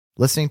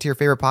Listening to your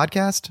favorite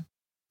podcast?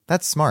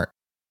 That's smart.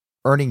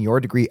 Earning your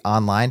degree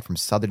online from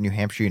Southern New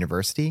Hampshire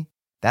University?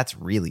 That's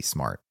really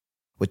smart.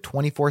 With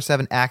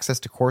 24/7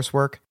 access to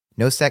coursework,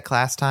 no set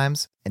class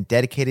times, and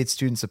dedicated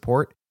student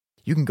support,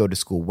 you can go to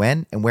school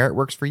when and where it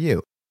works for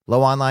you.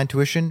 Low online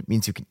tuition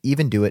means you can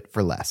even do it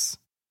for less.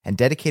 And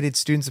dedicated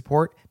student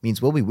support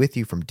means we'll be with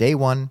you from day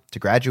one to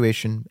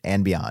graduation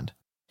and beyond.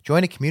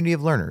 Join a community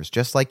of learners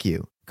just like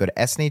you. Go to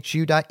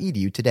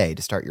snhu.edu today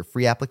to start your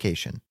free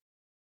application.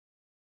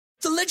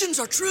 The legends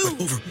are true.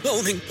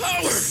 Overwhelming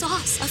power! The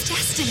sauce of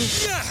destiny.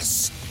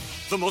 Yes!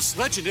 The most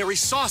legendary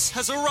sauce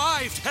has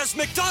arrived as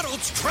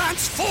McDonald's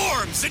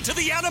transforms into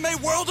the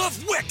anime world of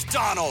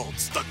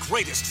WickDonald's. The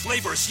greatest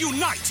flavors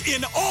unite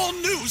in all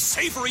new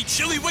savory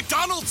chili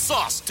McDonald's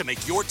sauce to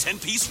make your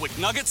 10-piece Wick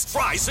Nuggets,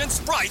 fries, and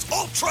Sprite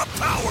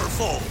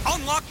ultra-powerful.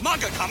 Unlock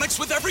manga comics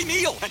with every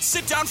meal and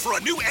sit down for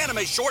a new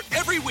anime short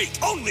every week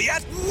only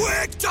at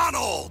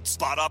WickDonald's.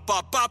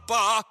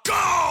 Ba-da-ba-ba-ba,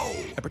 go!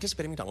 At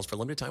participating McDonald's for a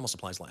limited time while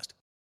supplies last.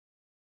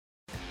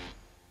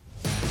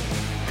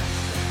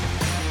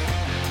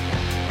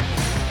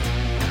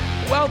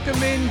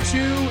 Welcome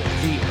into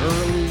the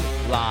early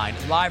line,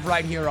 live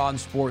right here on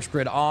Sports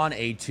Grid on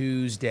a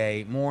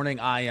Tuesday morning.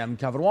 I am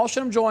Kevin Walsh,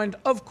 and I'm joined,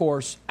 of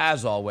course,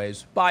 as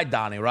always, by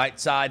Donnie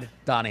Rightside.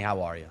 Donnie,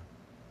 how are you?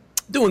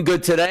 Doing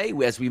good today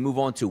as we move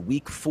on to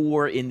week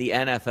 4 in the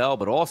NFL,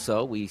 but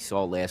also we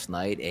saw last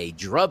night a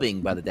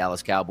drubbing by the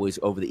Dallas Cowboys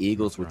over the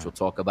Eagles, which we'll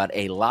talk about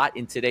a lot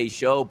in today's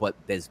show. But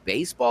does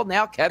baseball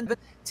now, Kevin,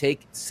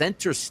 take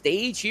center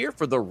stage here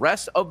for the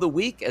rest of the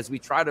week as we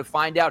try to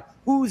find out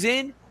who's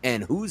in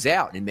and who's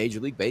out in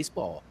Major League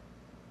Baseball?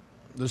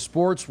 The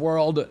sports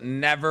world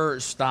never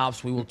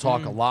stops. We will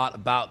talk a lot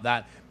about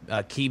that.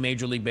 Key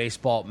Major League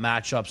Baseball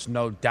matchups,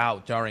 no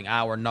doubt, during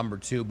hour number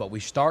 2. But we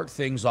start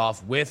things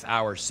off with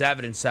our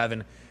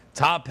 7-7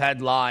 top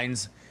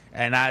headlines.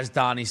 And as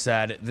Donnie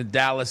said, the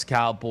Dallas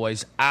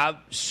Cowboys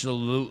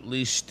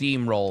absolutely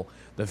steamroll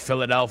the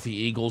Philadelphia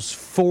Eagles.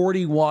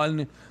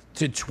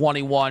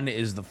 41-21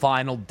 is the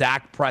final.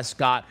 Dak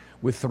Prescott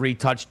with 3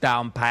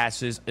 touchdown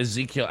passes.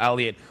 Ezekiel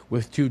Elliott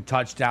with 2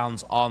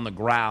 touchdowns on the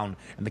ground.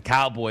 And the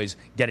Cowboys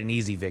get an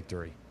easy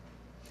victory.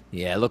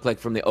 Yeah, it looked like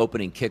from the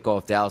opening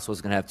kickoff, Dallas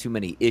wasn't going to have too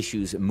many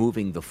issues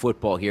moving the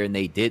football here, and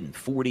they didn't.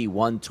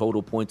 41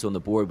 total points on the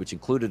board, which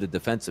included a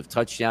defensive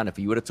touchdown. If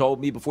you would have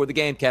told me before the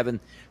game, Kevin,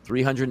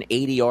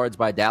 380 yards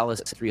by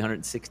Dallas,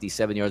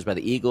 367 yards by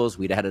the Eagles,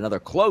 we'd have had another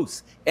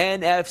close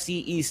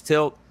NFC East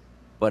tilt.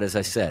 But as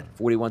I said,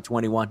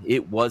 41-21,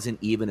 it wasn't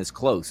even as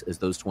close as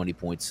those 20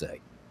 points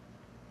say.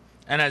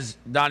 And as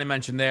Donnie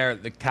mentioned there,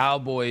 the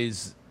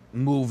Cowboys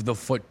moved the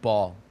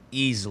football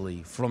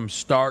easily from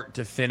start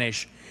to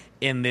finish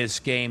in this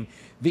game.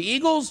 The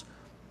Eagles,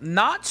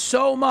 not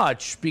so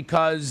much,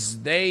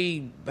 because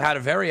they had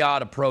a very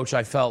odd approach,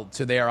 I felt,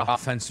 to their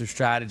offensive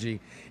strategy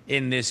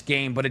in this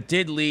game. But it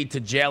did lead to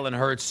Jalen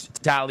Hurts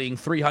tallying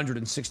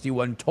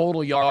 361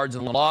 total yards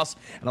and loss.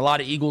 And a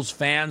lot of Eagles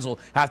fans will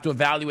have to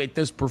evaluate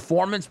this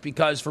performance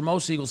because for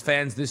most Eagles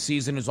fans, this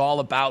season is all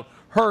about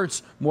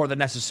Hurts more than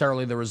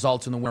necessarily the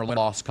results in the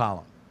win-or-loss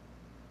column.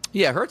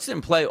 Yeah, Hurts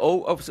didn't play,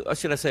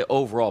 should I say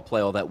overall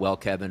play all that well,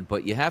 Kevin,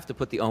 but you have to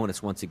put the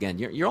onus once again.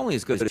 You're only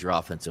as good as your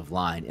offensive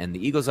line, and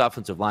the Eagles'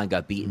 offensive line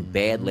got beaten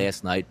bad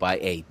last night by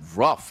a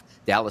rough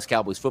Dallas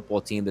Cowboys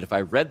football team that, if I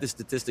read the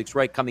statistics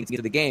right coming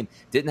into the game,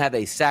 didn't have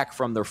a sack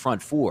from their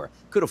front 4.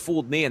 Could have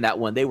fooled me in that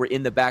one. They were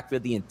in the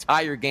backfield the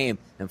entire game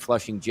and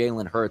flushing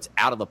Jalen Hurts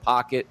out of the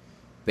pocket.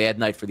 Bad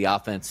night for the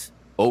offense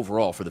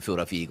overall for the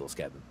Philadelphia Eagles,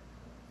 Kevin.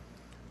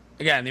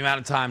 Again, the amount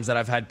of times that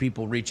I've had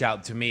people reach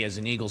out to me as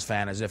an Eagles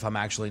fan as if I'm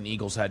actually an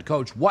Eagles head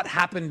coach. What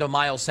happened to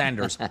Miles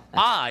Sanders?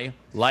 I,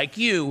 like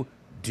you,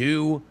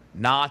 do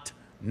not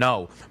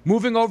know.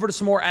 Moving over to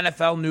some more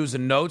NFL news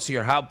and notes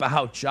here. How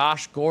about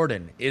Josh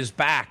Gordon is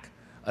back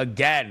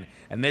again?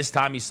 And this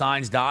time he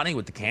signs Donnie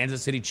with the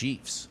Kansas City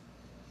Chiefs.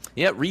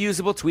 Yeah,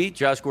 reusable tweet.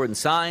 Josh Gordon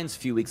signs. A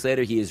few weeks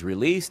later, he is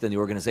released, and the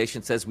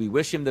organization says we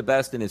wish him the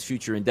best in his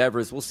future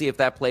endeavors. We'll see if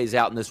that plays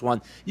out in this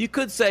one. You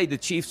could say the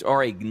Chiefs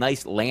are a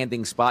nice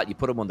landing spot. You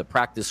put them on the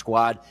practice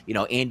squad. You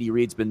know, Andy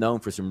Reid's been known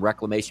for some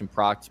reclamation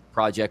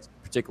projects,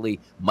 particularly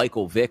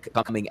Michael Vick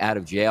coming out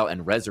of jail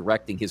and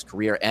resurrecting his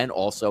career and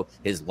also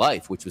his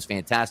life, which was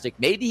fantastic.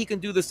 Maybe he can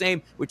do the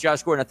same with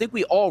Josh Gordon. I think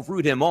we all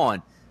root him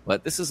on,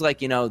 but this is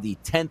like, you know, the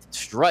 10th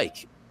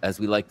strike, as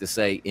we like to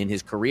say, in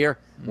his career.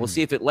 We'll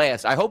see if it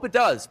lasts. I hope it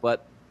does,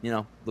 but, you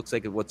know, looks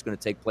like what's going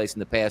to take place in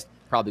the past,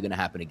 probably going to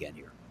happen again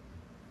here.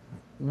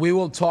 We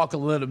will talk a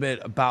little bit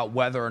about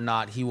whether or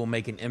not he will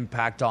make an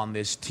impact on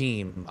this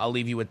team. I'll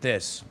leave you with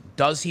this.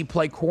 Does he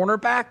play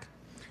cornerback?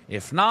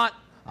 If not,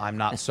 I'm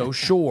not so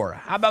sure.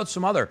 How about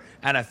some other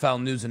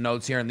NFL news and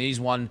notes here? And these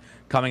one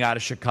coming out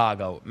of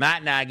Chicago.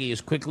 Matt Nagy is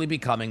quickly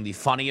becoming the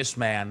funniest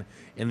man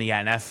in the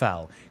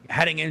NFL.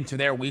 Heading into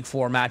their Week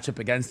 4 matchup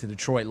against the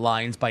Detroit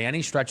Lions, by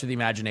any stretch of the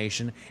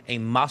imagination, a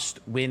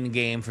must-win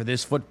game for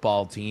this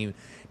football team.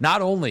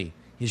 Not only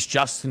is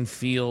Justin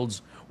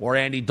Fields or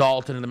Andy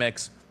Dalton in the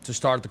mix to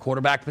start the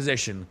quarterback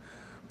position,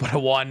 but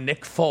one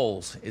Nick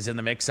Foles is in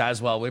the mix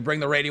as well. We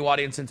bring the radio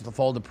audience into the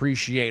fold.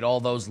 Appreciate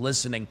all those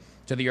listening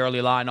to the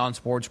early line on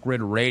Sports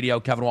Grid Radio.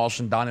 Kevin Walsh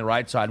and Donnie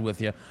Rightside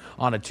with you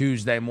on a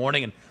Tuesday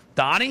morning. And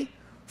Donnie,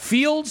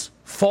 Fields,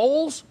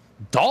 Foles,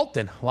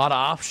 Dalton, a lot of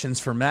options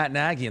for Matt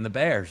Nagy and the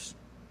Bears.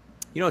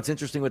 You know what's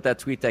interesting with that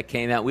tweet that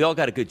came out? We all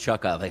got a good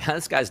chuck out of it.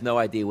 This guy's no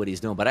idea what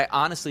he's doing, but I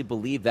honestly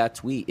believe that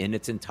tweet in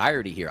its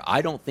entirety here.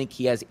 I don't think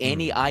he has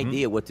any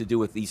idea what to do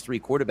with these three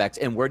quarterbacks.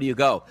 And where do you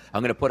go?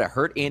 I'm going to put a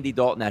hurt Andy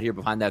Dalton out here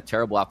behind that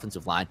terrible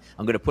offensive line.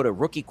 I'm going to put a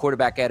rookie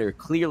quarterback out here who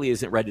clearly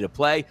isn't ready to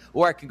play.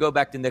 Or I could go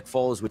back to Nick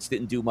Foles, which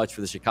didn't do much for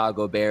the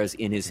Chicago Bears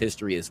in his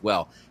history as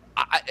well.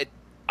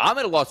 I'm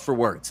at a loss for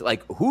words.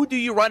 Like, who do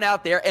you run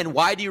out there and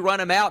why do you run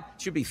them out?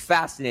 Should be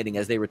fascinating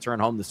as they return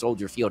home to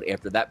Soldier Field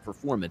after that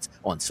performance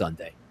on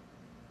Sunday.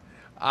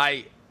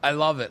 I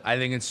love it. I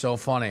think it's so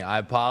funny. I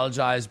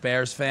apologize,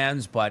 Bears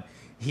fans, but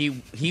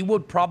he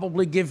would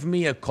probably give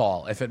me a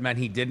call if it meant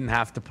he didn't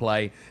have to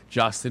play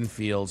Justin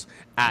Fields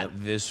at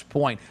this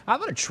point. How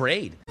about a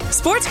trade?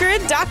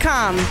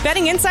 SportsGrid.com.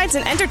 Betting insights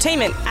and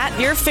entertainment at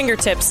your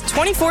fingertips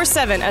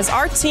 24/7 as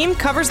our team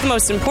covers the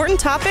most important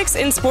topics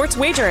in sports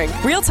wagering.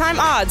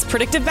 Real-time odds,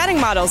 predictive betting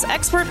models,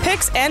 expert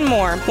picks, and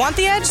more. Want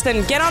the edge?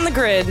 Then get on the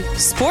grid.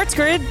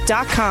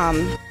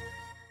 SportsGrid.com.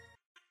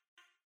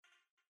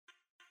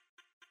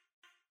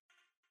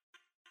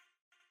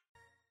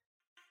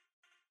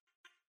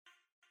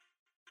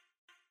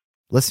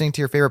 Listening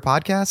to your favorite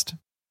podcast?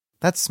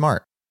 That's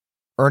smart.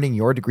 Earning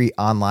your degree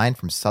online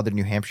from Southern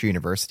New Hampshire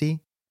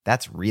University?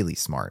 That's really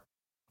smart.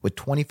 With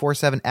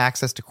 24/7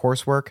 access to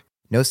coursework,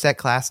 no set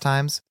class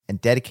times, and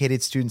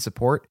dedicated student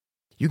support,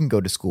 you can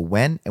go to school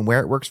when and where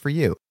it works for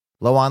you.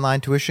 Low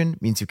online tuition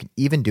means you can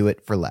even do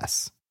it for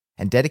less.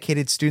 And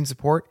dedicated student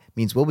support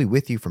means we'll be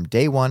with you from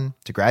day one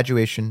to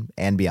graduation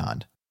and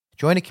beyond.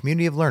 Join a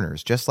community of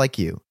learners just like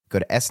you. Go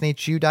to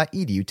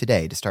snhu.edu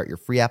today to start your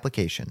free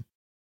application.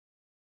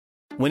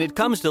 When it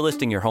comes to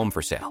listing your home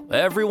for sale,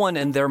 everyone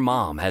and their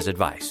mom has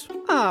advice.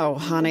 Oh,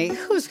 honey,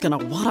 who's going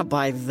to want to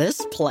buy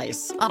this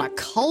place? On a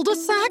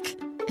cul-de-sac?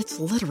 It's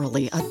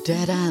literally a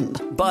dead end.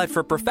 But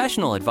for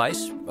professional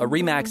advice, a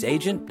RE/MAX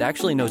agent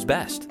actually knows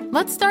best.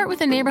 Let's start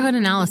with a neighborhood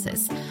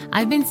analysis.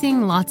 I've been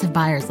seeing lots of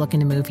buyers looking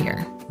to move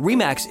here.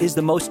 RE/MAX is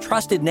the most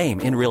trusted name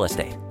in real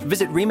estate.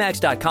 Visit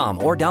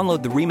RE/MAX.com or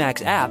download the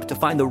RE/MAX app to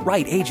find the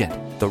right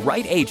agent. The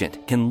right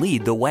agent can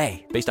lead the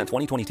way. Based on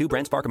 2022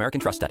 BrandSpark American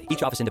Trust Study.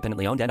 Each office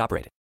independently owned and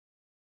operated.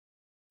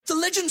 The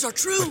legends are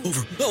true. But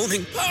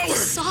overwhelming power! The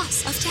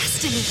sauce of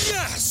destiny.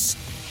 Yes!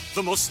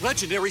 The most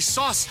legendary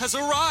sauce has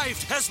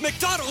arrived as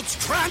McDonald's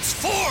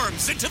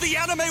transforms into the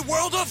anime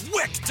world of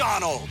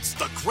WickDonald's.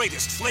 The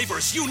greatest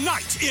flavors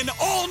unite in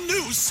all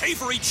new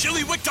savory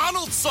chili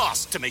McDonald's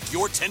sauce to make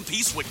your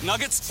 10-piece Wick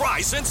Nuggets,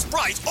 fries, and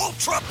Sprite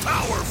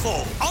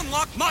ultra-powerful.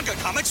 Unlock manga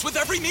comics with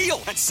every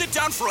meal and sit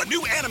down for a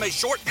new anime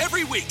short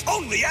every week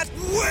only at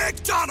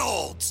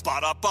WickDonald's.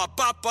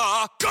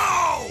 Ba-da-ba-ba-ba,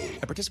 go!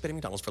 At participating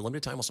McDonald's for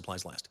limited time while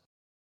supplies last.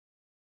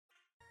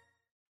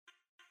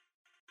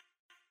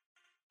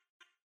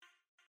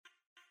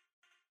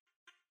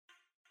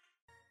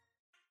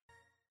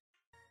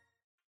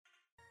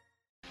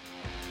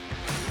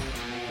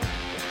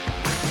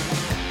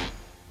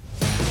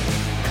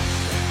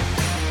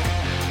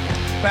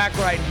 Back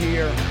right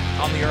here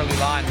on the early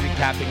line,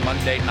 recapping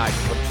Monday Night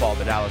Football.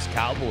 The Dallas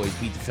Cowboys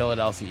beat the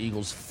Philadelphia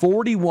Eagles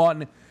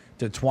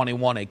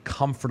 41-21, a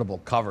comfortable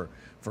cover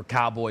for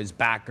Cowboys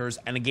backers,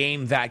 and a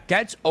game that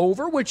gets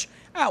over, which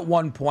at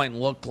one point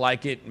looked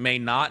like it may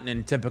not, and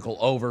in typical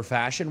over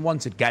fashion.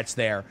 Once it gets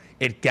there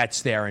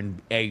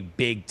in a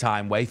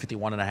big-time way.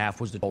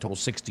 51.5 was the total,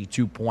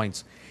 62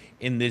 points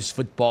in this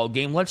football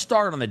game. Let's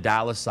start on the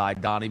Dallas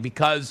side, Donnie,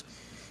 because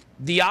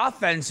the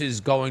offense is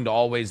going to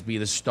always be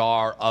the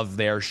star of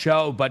their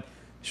show, but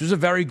this was a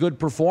very good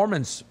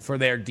performance for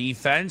their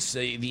defense.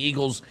 The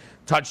Eagles'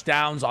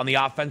 touchdowns on the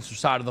offensive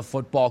side of the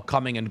football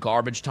coming in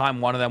garbage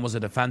time. One of them was a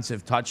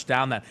defensive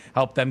touchdown that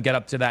helped them get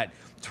up to that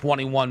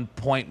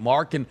 21-point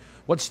mark. And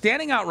what's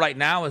standing out right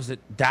now is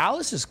that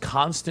Dallas is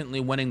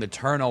constantly winning the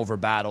turnover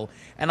battle,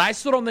 and I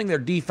still don't think their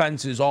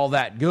defense is all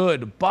that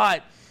good,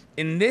 but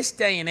in this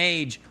day and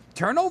age,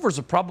 turnovers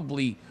are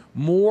probably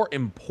more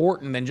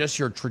important than just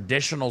your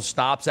traditional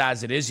stops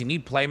as it is. You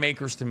need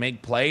playmakers to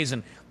make plays,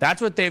 and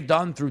that's what they've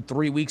done through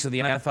 3 weeks of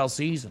the NFL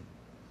season.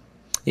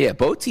 Yeah,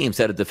 both teams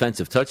had a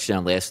defensive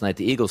touchdown last night.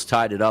 The Eagles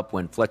tied it up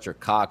when Fletcher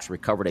Cox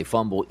recovered a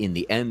fumble in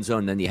the end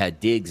zone. Then you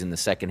had Diggs in the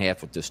second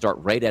half to start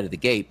right out of the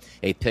gate,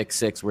 a pick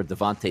six where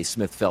Devontae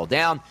Smith fell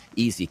down.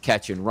 Easy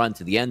catch and run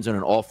to the end zone,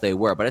 and off they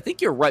were. But I think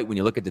you're right when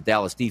you look at the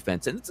Dallas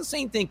defense. And it's the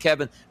same thing,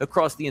 Kevin,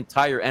 across the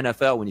entire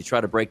NFL when you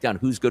try to break down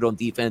who's good on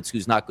defense,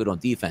 who's not good on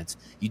defense.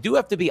 You do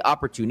have to be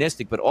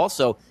opportunistic, but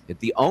also if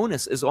the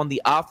onus is on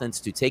the offense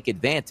to take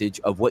advantage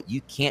of what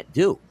you can't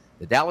do.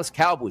 The Dallas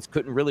Cowboys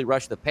couldn't really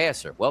rush the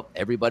passer. Well,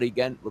 everybody,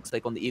 again, looks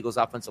like on the Eagles'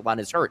 offensive line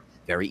is hurt.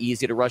 Very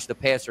easy to rush the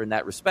passer in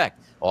that respect.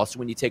 Also,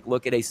 when you take a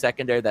look at a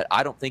secondary that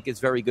I don't think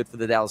is very good for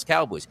the Dallas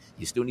Cowboys,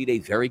 you still need a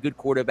very good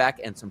quarterback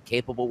and some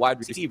capable wide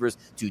receivers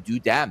to do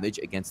damage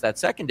against that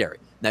secondary.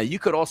 Now, you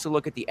could also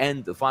look at the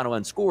final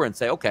end score and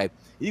say, okay,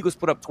 the Eagles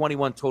put up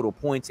 21 total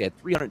points. They had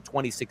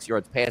 326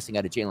 yards passing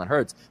out of Jalen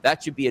Hurts.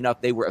 That should be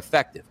enough. They were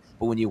effective.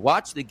 But when you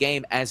watch the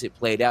game as it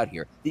played out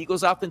here, the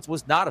Eagles' offense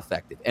was not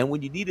effective. And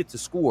when you needed to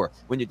score,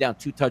 when you're down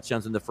 2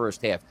 touchdowns in the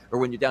first half, or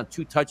when you're down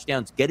 2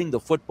 touchdowns getting the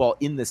football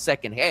in the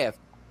second half,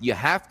 you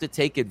have to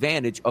take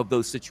advantage of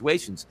those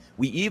situations.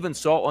 We even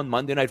saw on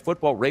Monday Night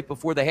Football right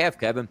before the half,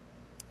 Kevin,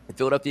 the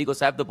Philadelphia Eagles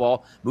have the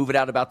ball, move it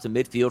out about to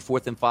midfield,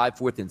 4th and 5,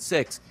 4th and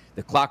 6.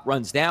 The clock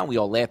runs down. We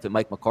all laughed at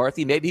Mike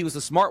McCarthy. Maybe he was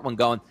a smart one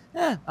going,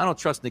 I don't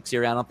trust Nick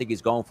Sirianni. I don't think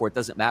he's going for it.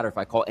 Doesn't matter if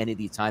I call any of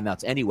these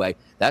timeouts anyway.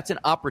 That's an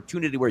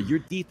opportunity where your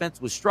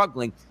defense was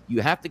struggling.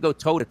 You have to go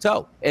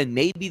toe-to-toe. And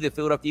maybe the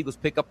Philadelphia Eagles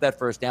pick up that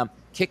first down,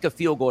 kick a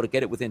field goal to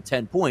get it within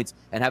 10 points,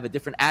 and have a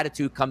different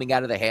attitude coming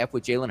out of the half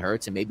with Jalen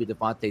Hurts, and maybe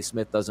Devontae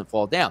Smith doesn't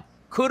fall down.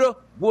 Coulda,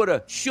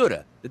 woulda,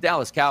 shoulda. The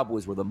Dallas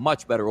Cowboys were the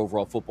much better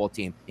overall football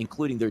team,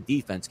 including their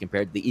defense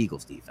compared to the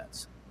Eagles'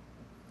 defense.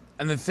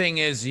 And the thing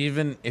is,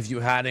 even if you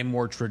had a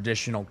more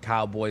traditional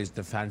Cowboys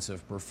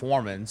defensive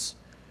performance,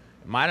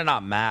 it might have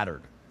not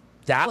mattered.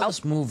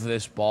 Dallas moved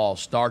this ball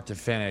start to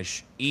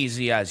finish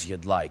easy as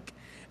you'd like.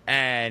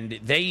 And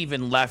they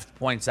even left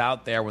points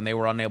out there when they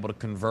were unable to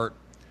convert,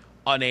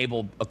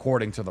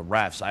 according to the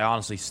refs. I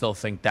honestly still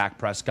think Dak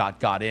Prescott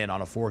got in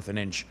on a 4th and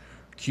inch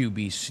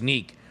QB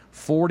sneak.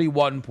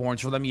 41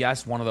 points for them.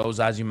 Yes, one of those,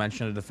 as you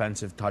mentioned, a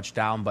defensive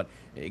touchdown. But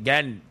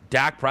again,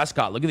 Dak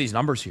Prescott, look at these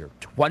numbers here.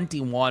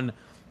 21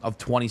 of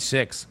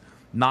 26,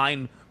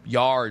 9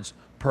 yards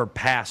per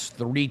pass,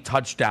 3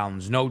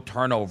 touchdowns, no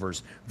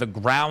turnovers. The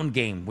ground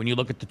game, when you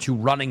look at the 2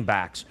 running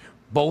backs,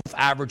 both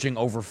averaging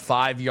over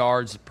 5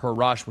 yards per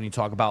rush when you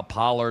talk about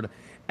Pollard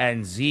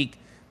and Zeke.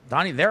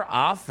 Donnie, their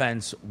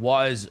offense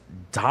was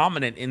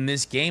dominant in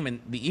this game,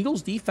 and the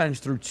Eagles' defense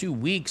through 2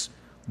 weeks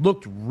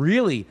looked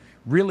really,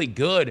 really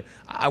good.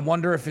 I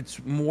wonder if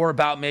it's more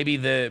about maybe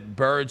the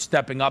Birds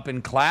stepping up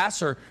in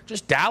class or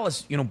just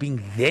Dallas,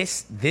 being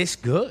this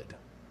good.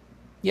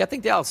 Yeah, I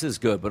think Dallas is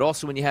good, but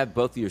also when you have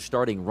both of your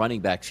starting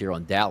running backs here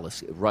on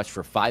Dallas rush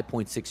for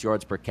 5.6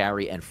 yards per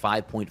carry and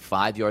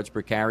 5.5 yards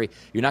per carry,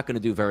 you're not going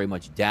to do very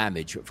much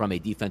damage from a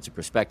defensive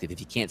perspective if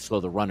you can't slow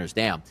the runners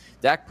down.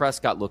 Dak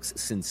Prescott looks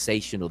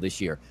sensational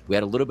this year. We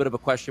had a little bit of a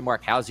question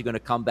mark. How's he going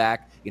to come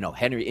back?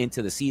 Henry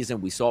into the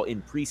season. We saw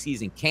in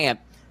preseason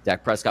camp,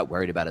 Dak Prescott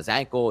worried about his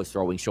ankle, his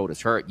throwing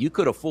shoulders hurt. You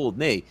could have fooled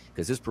me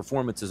because his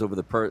performances over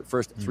the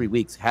first 3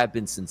 weeks have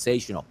been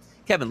sensational.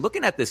 Kevin,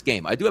 looking at this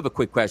game, I do have a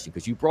quick question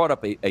because you brought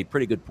up a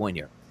pretty good point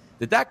here.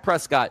 The Dak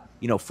Prescott,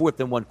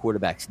 4th and 1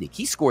 quarterback sneak,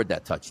 he scored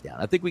that touchdown.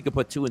 I think we could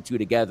put 2 and 2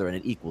 together and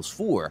it equals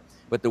 4.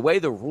 But the way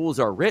the rules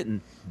are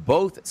written,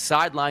 both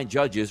sideline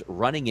judges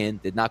running in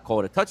did not call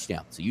it a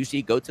touchdown. So usually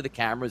you go to the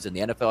cameras, and the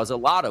NFL has a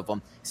lot of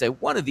them, say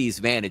one of these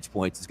vantage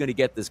points is going to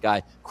get this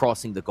guy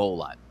crossing the goal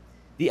line.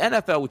 The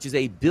NFL, which is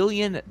a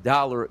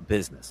billion-dollar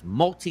business,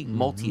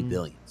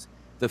 multi-billions,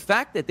 the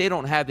fact that they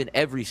don't have in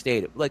every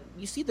state, like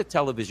you see the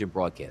television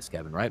broadcast,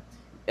 Kevin, right?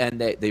 And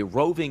the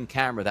roving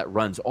camera that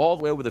runs all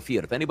the way over the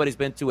field. If anybody's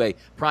been to a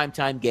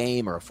primetime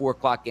game or a 4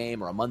 o'clock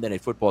game or a Monday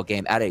Night Football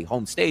game at a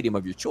home stadium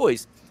of your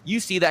choice, you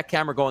see that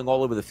camera going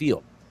all over the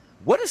field.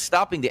 What is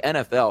stopping the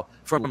NFL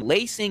from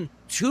lacing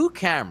 2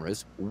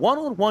 cameras, one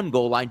on one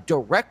goal line,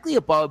 directly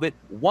above it,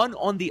 one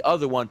on the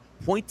other one,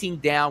 pointing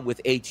down with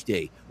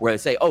HD, where I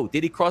say, oh,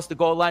 did he cross the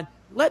goal line?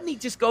 Let me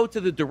just go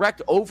to the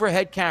direct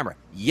overhead camera.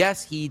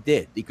 Yes, he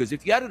did. Because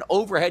if you had an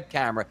overhead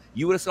camera,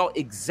 you would have saw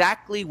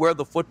exactly where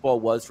the football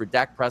was for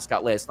Dak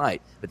Prescott last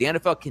night. But the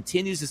NFL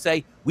continues to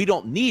say, we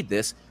don't need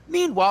this.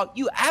 Meanwhile,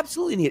 you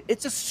absolutely need it.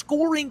 It's a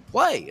scoring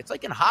play. It's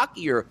like in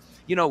hockey or,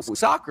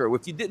 soccer.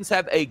 If you didn't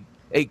have a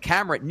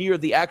camera near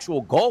the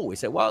actual goal, we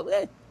say, well,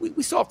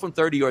 we saw it from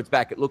 30 yards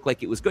back. It looked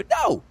like it was good.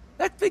 No,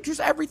 that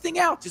figures everything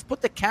out. Just put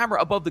the camera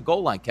above the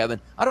goal line,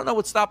 Kevin. I don't know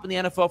what's stopping the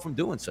NFL from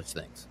doing such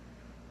things.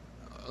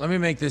 Let me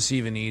make this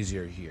even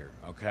easier here,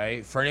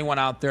 okay? For anyone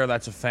out there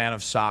that's a fan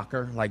of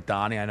soccer, like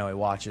Donnie, I know he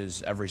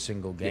watches every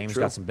single game. He's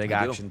got some big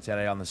action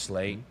today on the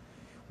slate.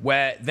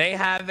 Where they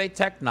have a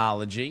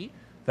technology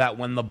that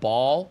when the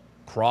ball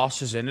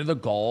crosses into the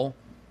goal,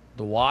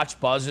 the watch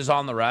buzzes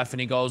on the ref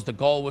and he goes, the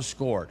goal was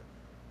scored.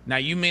 Now,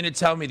 you mean to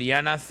tell me the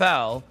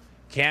NFL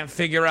can't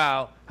figure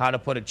out how to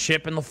put a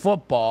chip in the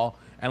football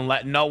and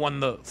know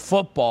when the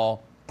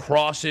football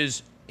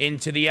crosses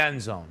into the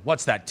end zone?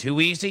 What's that,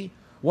 too easy?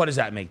 What does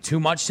that make? Too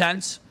much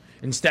sense?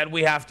 Instead,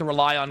 we have to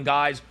rely on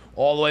guys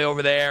all the way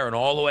over there and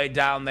all the way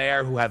down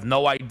there who have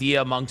no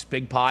idea amongst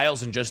big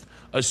piles and just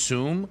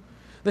assume.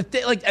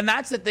 And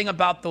that's the thing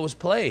about those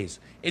plays,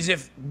 is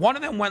if one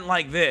of them went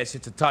like this,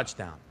 it's a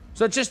touchdown.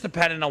 So it's just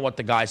depending on what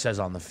the guy says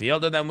on the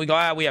field. And then we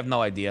go, we have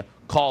no idea.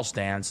 Call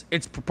stands.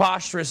 It's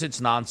preposterous.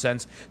 It's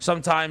nonsense.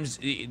 Sometimes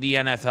the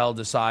NFL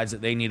decides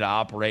that they need to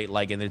operate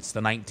like it's the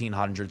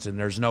 1900s and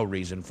there's no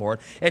reason for it.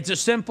 It's a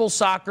simple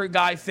soccer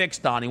guy fix,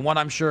 Donnie, one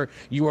I'm sure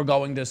you were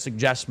going to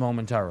suggest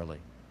momentarily.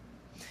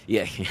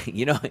 Yeah,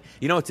 you know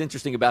what's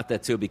interesting about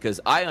that, too, because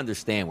I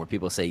understand where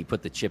people say you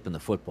put the chip in the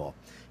football.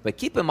 But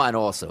keep in mind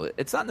also,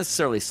 it's not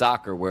necessarily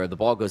soccer where the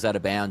ball goes out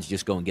of bounds, you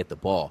just go and get the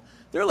ball.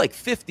 There are like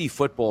 50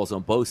 footballs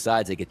on both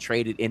sides that get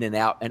traded in and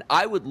out, and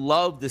I would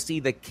love to see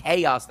the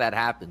chaos that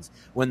happens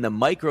when the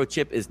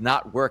microchip is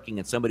not working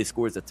and somebody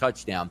scores a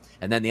touchdown,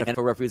 and then the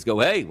NFL referees go,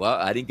 hey, well,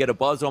 I didn't get a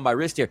buzz on my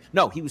wrist here.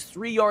 No, he was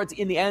 3 yards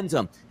in the end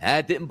zone.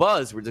 It didn't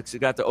buzz. We're just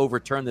going to have to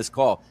overturn this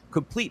call.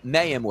 Complete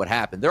mayhem would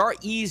happen. There are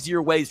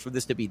easier ways for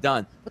this to be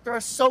done, but there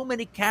are so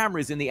many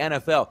cameras in the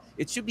NFL.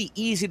 It should be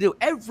easy to do.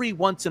 Every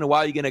once in a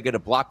while, you're going to get a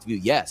blocked view,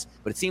 yes,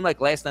 but it seemed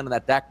like last night on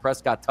that Dak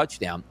Prescott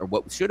touchdown, or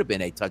what should have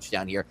been a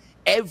touchdown here,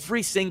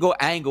 every single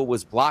angle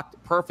was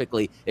blocked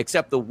perfectly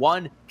except the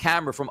one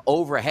camera from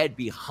overhead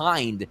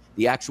behind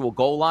the actual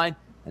goal line,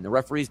 and the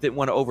referees didn't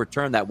want to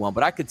overturn that one.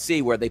 But I could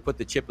see where they put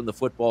the chip in the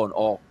football and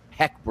all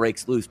heck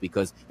breaks loose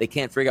because they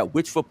can't figure out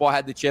which football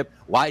had the chip,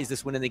 why is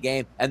this one in the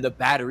game, and the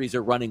batteries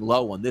are running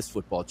low on this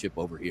football chip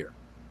over here.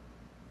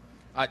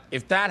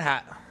 If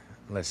that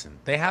listen,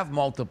 they have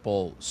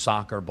multiple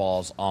soccer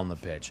balls on the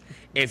pitch.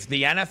 If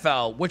the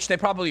NFL, which they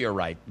probably are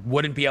right,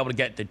 wouldn't be able to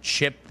get the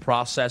chip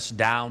process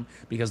down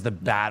because the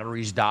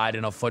batteries died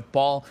in a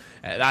football,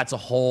 that's a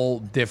whole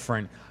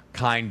different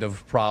kind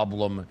of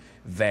problem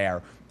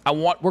there.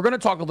 We're going to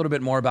talk a little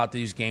bit more about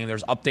these games.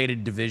 There's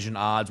updated division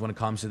odds when it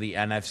comes to the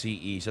NFC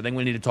East. I think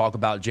we need to talk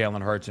about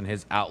Jalen Hurts and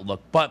his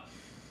outlook. But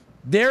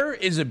there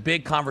is a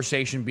big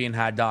conversation being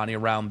had, Donnie,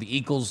 around the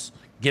Eagles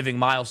giving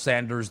Miles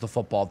Sanders the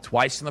football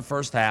twice in the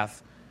first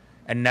half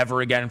and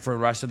never again for the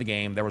rest of the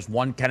game. There was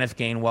one Kenneth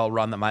Gainwell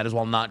run that might as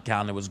well not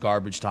count. It was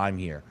garbage time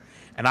here.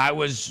 And I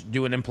was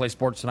doing in-play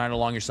sports tonight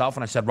along yourself,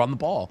 and I said, run the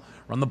ball.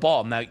 Run the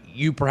ball. Now,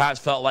 you perhaps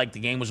felt like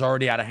the game was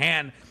already out of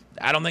hand.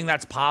 I don't think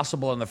that's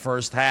possible in the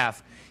first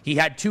half. He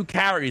had 2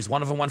 carries.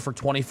 One of them went for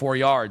 24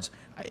 yards.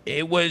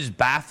 It was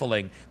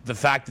baffling, the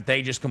fact that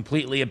they just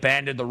completely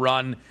abandoned the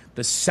run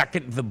the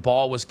second the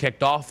ball was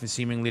kicked off,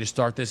 seemingly to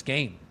start this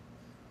game.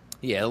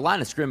 Yeah, the line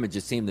of scrimmage,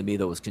 it seemed to me,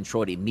 that was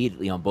controlled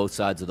immediately on both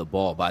sides of the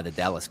ball by the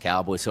Dallas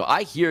Cowboys. So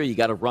I hear you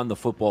got to run the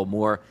football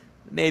more.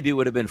 Maybe it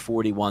would have been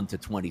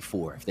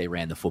 41-24 if they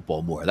ran the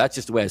football more. That's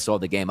just the way I saw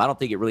the game. I don't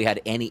think it really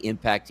had any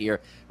impact here.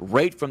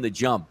 Right from the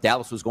jump,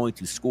 Dallas was going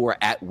to score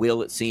at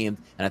will, it seemed,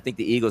 and I think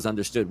the Eagles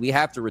understood we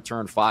have to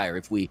return fire.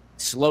 If we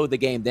slow the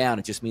game down,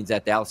 it just means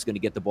that Dallas is going to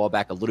get the ball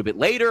back a little bit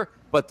later,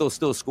 but they'll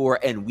still score,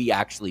 and we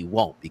actually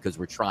won't because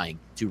we're trying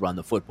to run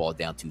the football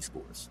down 2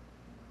 scores.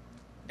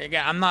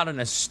 Again, I'm not an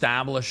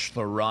establish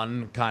the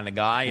run kind of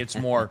guy. It's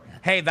more,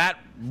 hey, that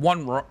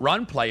one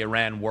run play you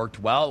ran worked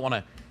well. I want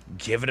to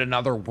give it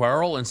another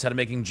whirl instead of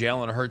making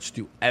Jalen Hurts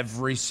do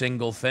every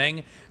single thing.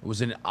 It was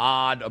an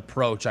odd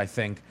approach, I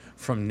think,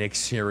 from Nick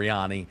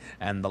Sirianni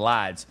and the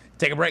lads.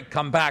 Take a break,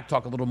 come back,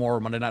 talk a little more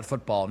Monday Night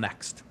Football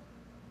next.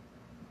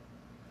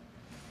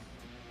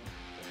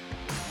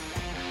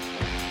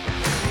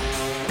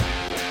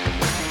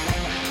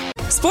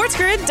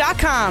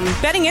 SportsGrid.com.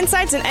 Betting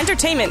insights and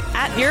entertainment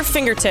at your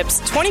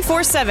fingertips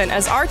 24/7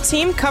 as our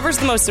team covers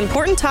the most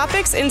important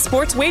topics in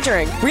sports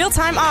wagering.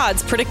 Real-time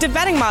odds, predictive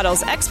betting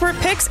models, expert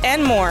picks,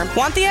 and more.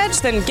 Want the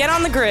edge? Then get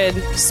on the grid.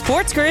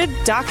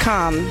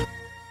 SportsGrid.com.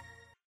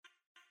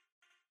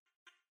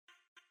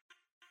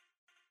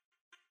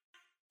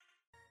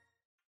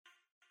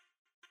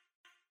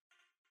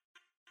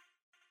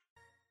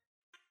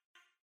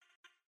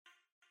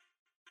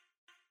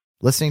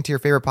 Listening to your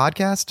favorite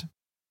podcast?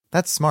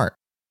 That's smart.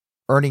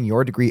 Earning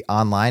your degree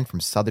online from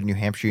Southern New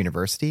Hampshire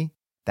University?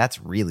 That's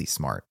really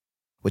smart.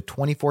 With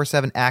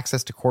 24/7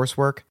 access to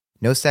coursework,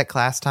 no set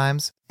class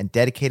times, and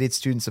dedicated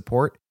student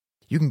support,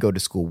 you can go to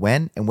school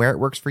when and where it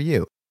works for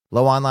you.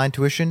 Low online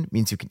tuition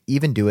means you can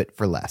even do it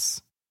for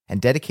less. And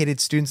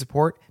dedicated student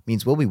support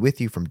means we'll be with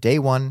you from day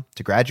one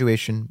to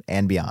graduation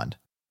and beyond.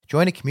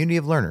 Join a community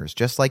of learners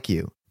just like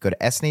you. Go to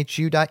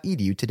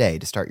snhu.edu today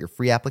to start your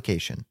free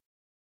application.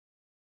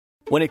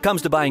 When it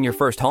comes to buying your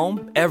first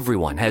home,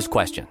 everyone has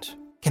questions.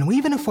 Can we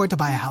even afford to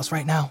buy a house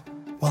right now?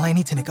 Well, I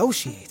need to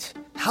negotiate.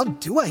 How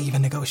do I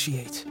even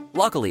negotiate?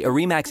 Luckily, a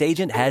RE/MAX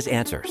agent has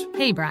answers.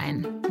 Hey,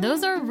 Brian,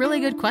 those are really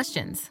good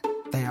questions.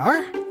 They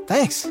are?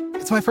 Thanks.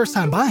 It's my first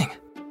time buying.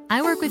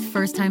 I work with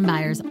first-time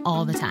buyers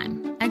all the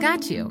time. I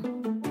got you.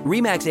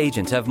 RE/MAX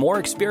agents have more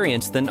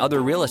experience than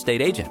other real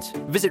estate agents.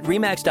 Visit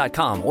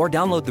RE/MAX.com or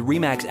download the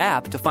RE/MAX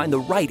app to find the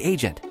right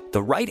agent.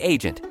 The right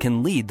agent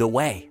can lead the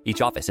way.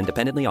 Each office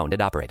independently owned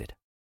and operated.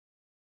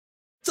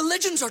 The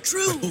legends are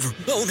true.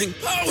 Overwhelming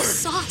power! The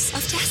sauce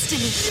of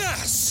destiny.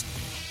 Yes!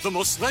 The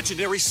most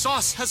legendary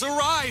sauce has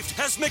arrived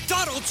as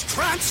McDonald's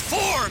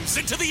transforms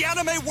into the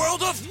anime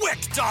world of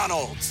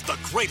WickDonald's. The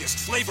greatest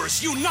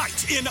flavors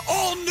unite in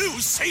all new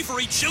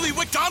savory chili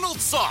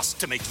McDonald's sauce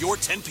to make your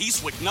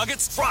 10-piece Wick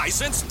Nuggets,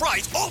 fries, and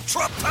Sprite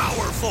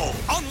ultra-powerful.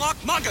 Unlock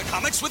manga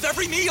comics with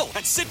every meal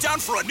and sit down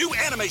for a new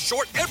anime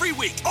short every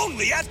week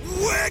only at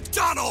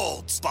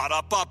WickDonald's.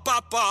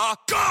 Ba-da-ba-ba-ba,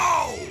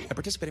 go! At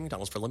participating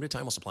McDonald's for a limited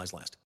time while supplies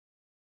last.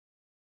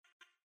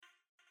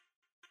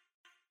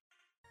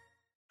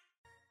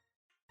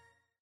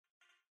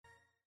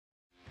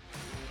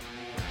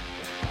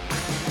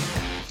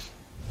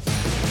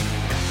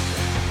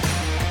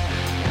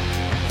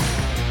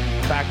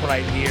 Back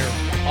right here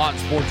on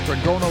Sports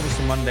Grid, going over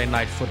some Monday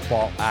Night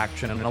Football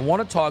action. And I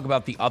want to talk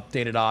about the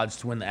updated odds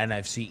to win the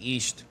NFC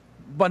East,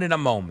 but in a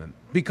moment.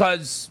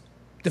 Because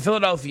the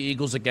Philadelphia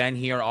Eagles, again,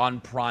 here on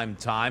prime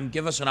time,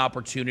 give us an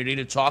opportunity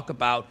to talk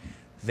about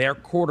their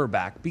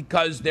quarterback.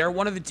 Because they're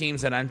one of the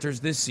teams that enters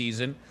this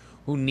season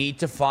who need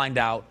to find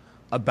out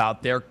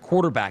about their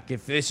quarterback.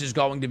 If this is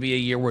going to be a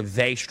year where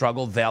they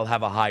struggle, they'll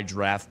have a high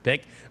draft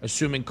pick.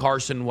 Assuming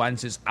Carson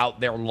Wentz is out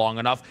there long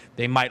enough,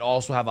 they might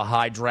also have a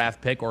high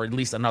draft pick or at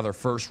least another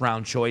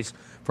first-round choice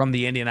from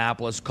the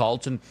Indianapolis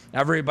Colts. And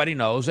everybody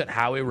knows that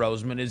Howie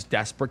Roseman is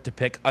desperate to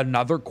pick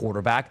another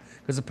quarterback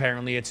because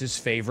apparently it's his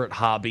favorite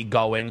hobby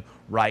going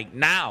right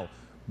now.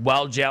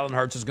 Well, Jalen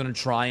Hurts is going to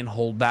try and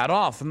hold that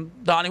off. And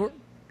Donnie, we're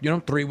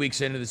 3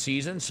 weeks into the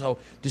season, so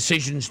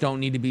decisions don't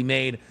need to be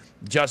made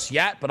just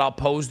yet, but I'll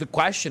pose the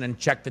question and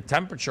check the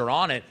temperature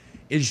on it.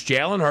 Is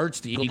Jalen Hurts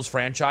the Eagles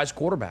franchise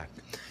quarterback?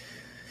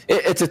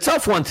 It's a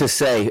tough one to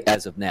say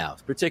as of now,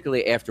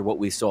 particularly after what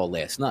we saw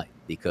last night,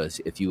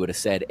 because if you would have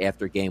said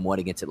after game one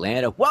against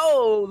Atlanta,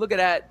 whoa, look at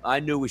that, I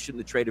knew we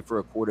shouldn't have traded for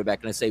a quarterback,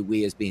 and I say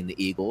we as being the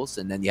Eagles,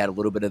 and then you had a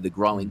little bit of the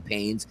growing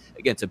pains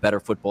against a better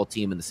football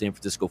team in the San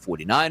Francisco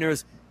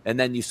 49ers, and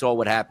then you saw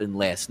what happened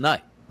last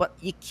night. But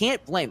you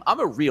can't blame. I'm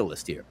a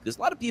realist here because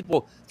a lot of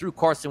people threw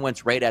Carson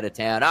Wentz right out of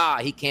town.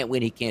 He can't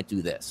win. He can't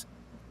do this.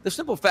 The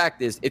simple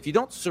fact is if you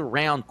don't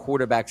surround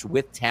quarterbacks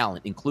with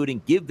talent,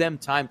 including give them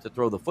time to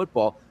throw the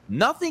football,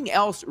 nothing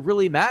else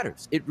really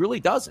matters. It really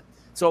doesn't.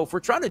 So if we're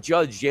trying to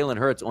judge Jalen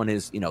Hurts on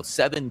his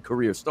 7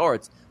 career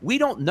starts, we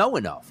don't know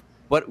enough.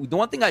 But the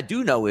one thing I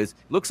do know is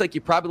it looks like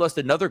you probably lost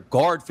another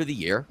guard for the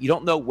year. You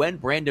don't know when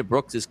Brandon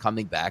Brooks is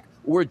coming back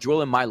or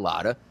Jordan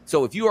Mailata.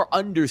 So if you are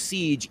under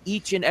siege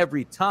each and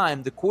every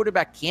time, the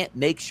quarterback can't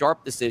make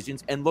sharp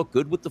decisions and look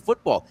good with the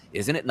football.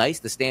 Isn't it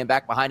nice to stand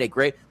back behind a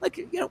great,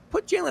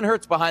 put Jalen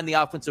Hurts behind the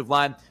offensive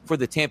line for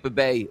the Tampa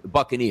Bay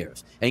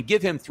Buccaneers and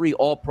give him 3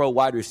 all-pro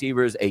wide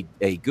receivers, a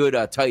good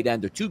tight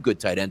end, or 2 good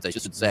tight ends, I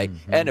should say,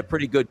 and a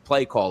pretty good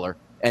play caller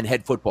and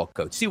head football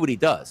coach. See what he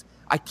does.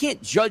 I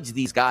can't judge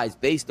these guys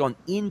based on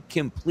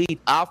incomplete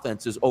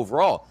offenses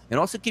overall. And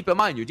also keep in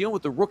mind, you're dealing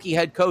with a rookie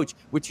head coach,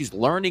 which he's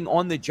learning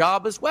on the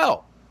job as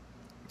well.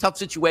 Tough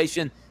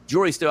situation.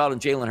 Jury's still out on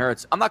Jalen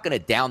Hurts. I'm not going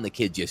to down the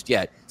kid just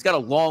yet. He's got a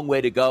long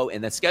way to go,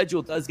 and the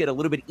schedule does get a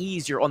little bit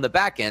easier on the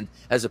back end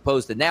as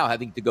opposed to now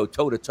having to go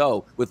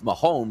toe-to-toe with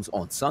Mahomes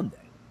on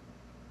Sunday.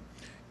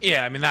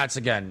 Yeah, I mean, that's,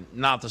 again,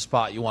 not the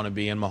spot you want to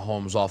be in.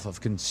 Mahomes off of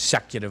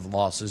consecutive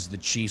losses, the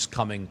Chiefs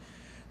coming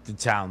to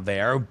town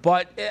there.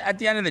 But at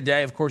the end of the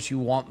day, of course, you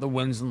want the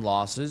wins and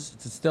losses.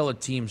 It's still a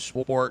team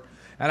sport.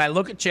 And I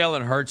look at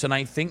Jalen Hurts, and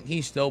I think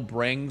he still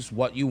brings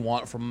what you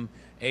want from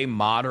a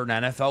modern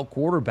NFL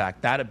quarterback.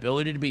 That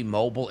ability to be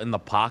mobile in the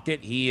pocket.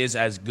 He is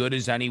as good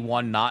as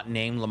anyone not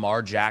named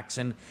Lamar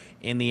Jackson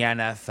in the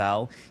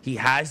NFL. He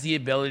has the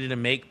ability to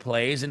make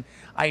plays. And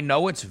I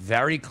know it's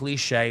very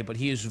cliche, but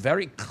he is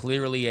very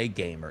clearly a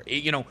gamer.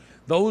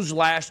 Those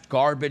last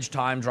garbage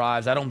time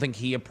drives, I don't think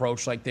he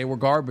approached like they were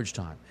garbage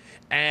time.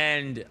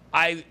 And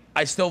I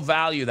still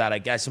value that, I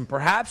guess. And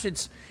perhaps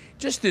it's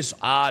just this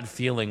odd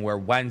feeling where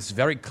Wentz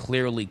very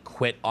clearly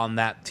quit on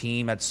that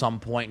team at some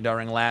point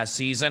during last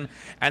season.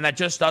 And that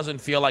just doesn't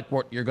feel like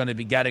what you're going to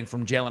be getting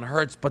from Jalen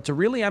Hurts. But to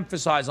really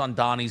emphasize on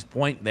Donnie's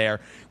point there,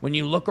 when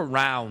you look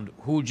around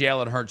who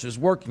Jalen Hurts is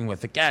working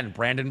with, again,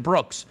 Brandon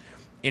Brooks,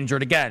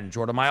 injured again,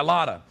 Jordan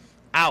Mailata,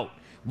 out.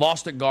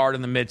 Lost a guard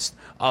in the midst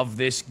of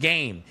this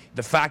game.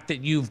 The fact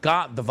that you've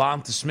got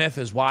Devonta Smith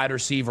as wide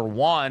receiver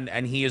 1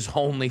 and he is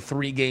only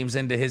 3 games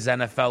into his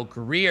NFL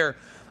career,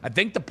 I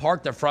think the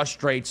part that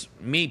frustrates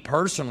me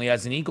personally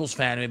as an Eagles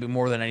fan, maybe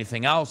more than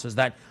anything else, is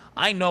that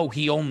I know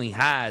he only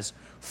has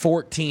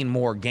 14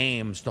 more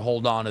games to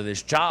hold on to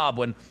this job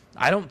when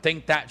I don't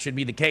think that should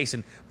be the case.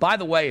 And by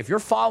the way, if you're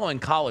following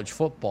college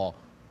football,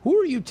 who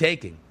are you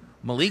taking?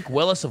 Malik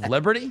Willis of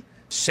Liberty?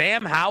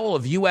 Sam Howell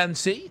of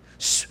UNC?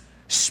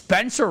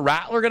 Spencer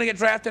Rattler going to get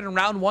drafted in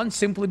round 1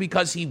 simply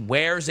because he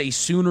wears a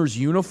Sooners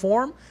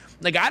uniform?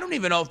 I don't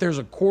even know if there's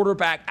a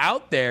quarterback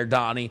out there,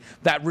 Donnie,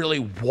 that really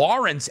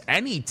warrants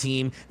any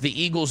team,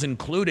 the Eagles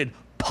included,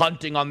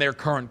 punting on their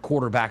current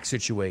quarterback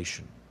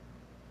situation.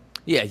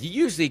 Yeah, you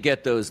usually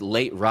get those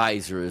late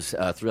risers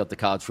throughout the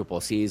college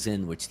football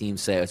season, which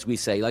teams say, as we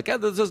say, like, oh,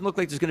 this doesn't look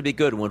like there's going to be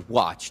good. And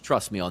watch,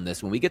 trust me on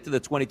this. When we get to the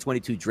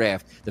 2022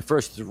 draft, the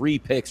first 3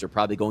 picks are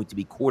probably going to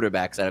be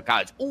quarterbacks out of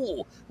college.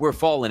 Oh, we're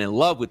falling in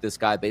love with this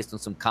guy based on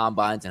some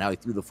combines and how he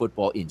threw the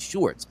football in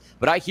shorts.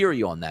 But I hear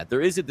you on that.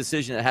 There is a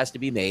decision that has to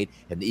be made,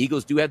 and the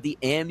Eagles do have the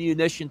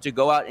ammunition to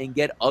go out and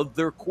get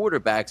other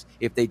quarterbacks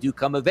if they do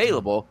come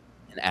available.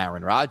 And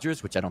Aaron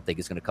Rodgers, which I don't think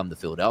is going to come to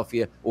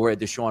Philadelphia, or a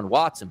Deshaun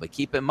Watson. But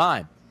keep in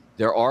mind,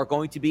 there are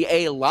going to be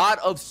a lot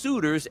of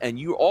suitors, and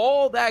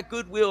all that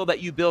goodwill that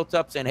you built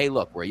up saying, hey,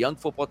 look, we're a young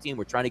football team.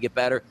 We're trying to get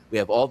better. We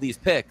have all these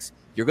picks.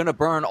 You're going to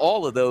burn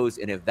all of those.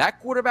 And if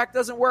that quarterback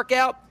doesn't work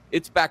out,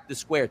 it's back to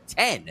square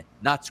 10,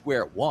 not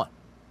square 1.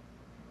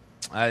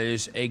 That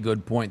is a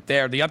good point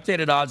there. The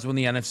updated odds win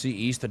the NFC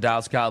East, the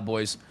Dallas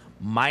Cowboys,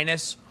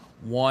 minus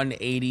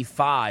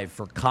 185.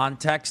 For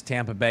context,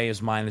 Tampa Bay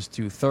is minus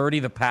 230.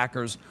 The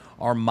Packers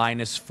are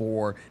minus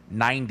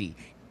 490.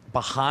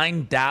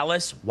 Behind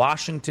Dallas,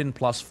 Washington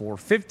plus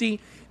 450.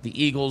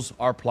 The Eagles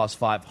are plus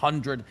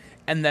 500.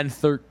 And then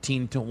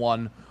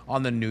 13-1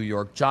 on the New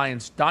York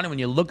Giants. Donnie, when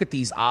you look at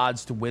these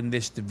odds to win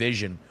this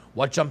division,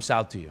 what jumps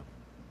out to you?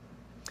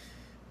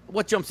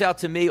 What jumps out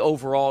to me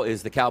overall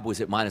is the Cowboys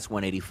at minus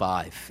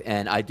 185,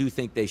 and I do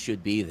think they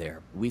should be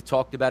there. We've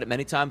talked about it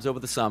many times over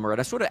the summer,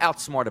 and I sort of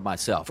outsmarted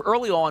myself.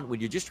 Early on,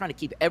 when you're just trying to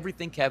keep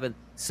everything, Kevin,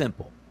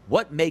 simple,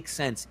 what makes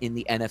sense in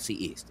the NFC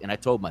East? And I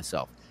told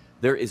myself,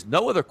 there is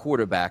no other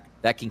quarterback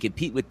that can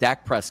compete with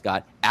Dak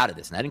Prescott out of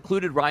this. And that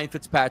included Ryan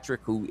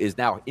Fitzpatrick, who is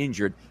now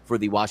injured for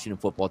the Washington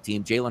football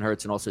team, Jalen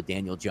Hurts, and also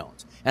Daniel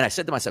Jones. And I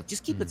said to myself,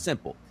 just keep it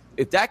simple.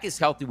 If Dak is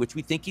healthy, which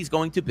we think he's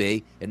going to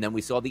be, and then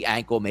we saw the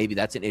ankle, maybe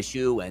that's an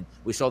issue, and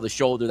we saw the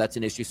shoulder, that's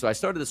an issue. So I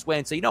started this way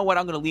and say, you know what,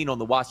 I'm going to lean on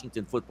the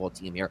Washington football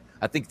team here.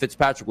 I think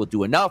Fitzpatrick will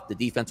do enough. The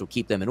defense will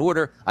keep them in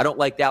order. I don't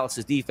like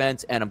Dallas's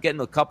defense, and I'm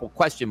getting a couple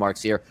question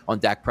marks here on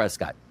Dak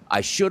Prescott. I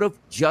should have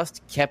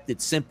just kept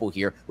it simple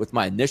here with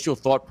my initial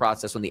thought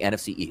process on the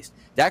NFC East.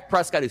 Dak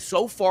Prescott is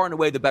so far and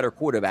away the better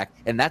quarterback,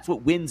 and that's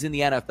what wins in the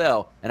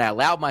NFL, and I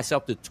allowed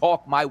myself to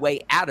talk my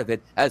way out of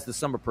it as the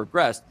summer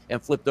progressed and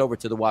flipped over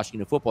to the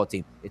Washington football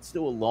team. It's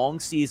still a long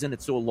season.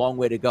 It's still a long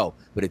way to go.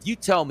 But if you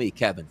tell me,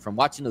 Kevin, from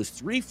watching those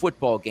 3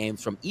 football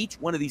games from each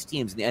one of these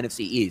teams in the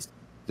NFC East,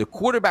 the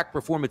quarterback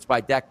performance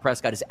by Dak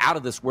Prescott is out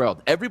of this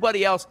world.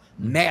 Everybody else,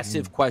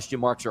 massive question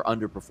marks, are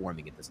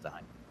underperforming at this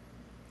time.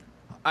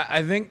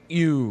 I think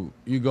you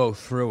go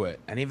through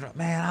it, and even,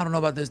 man, I don't know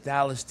about this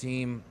Dallas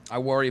team. I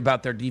worry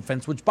about their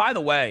defense, which, by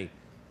the way,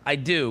 I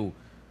do.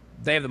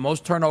 They have the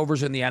most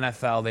turnovers in the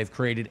NFL. They've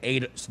created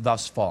 8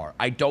 thus far.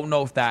 I don't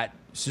know if that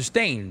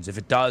sustains. If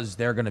it does,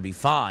 they're going to be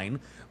fine.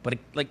 But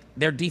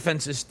their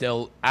defense is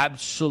still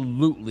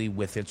absolutely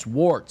with its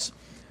warts.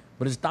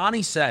 But as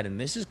Donnie said, and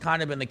this has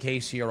kind of been the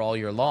case here all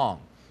year long,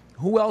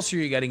 who else are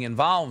you getting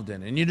involved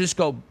in? And you just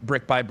go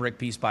brick by brick,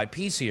 piece by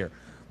piece here.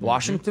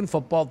 Washington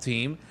football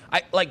team.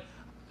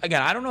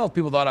 Again, I don't know if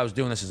people thought I was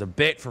doing this as a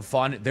bit for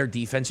fun. Their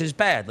defense is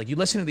bad. Like, you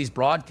listen to these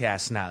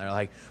broadcasts now, they're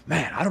like,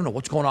 man, I don't know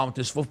what's going on with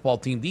this football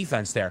team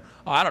defense there.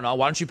 Oh, I don't know.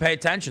 Why don't you pay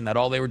attention that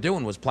all they were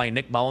doing was playing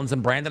Nick Mullins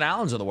and Brandon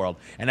Allens of the world.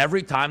 And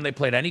every time they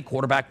played any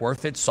quarterback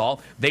worth its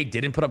salt, they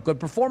didn't put up good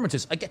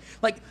performances. Again,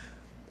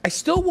 I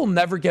still will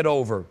never get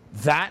over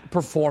that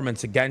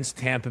performance against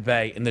Tampa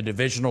Bay in the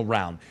divisional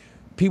round.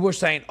 People are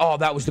saying, oh,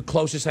 that was the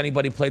closest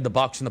anybody played the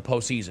Bucs in the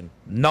postseason.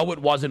 No, it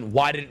wasn't.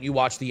 Why didn't you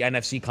watch the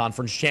NFC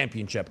Conference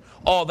Championship?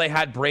 Oh, they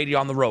had Brady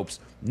on the ropes.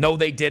 No,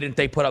 they didn't.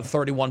 They put up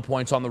 31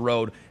 points on the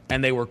road,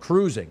 and they were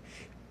cruising.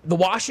 The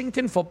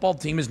Washington football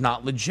team is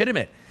not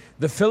legitimate.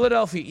 The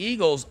Philadelphia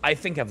Eagles, I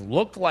think, have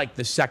looked like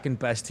the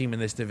second-best team in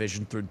this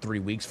division through 3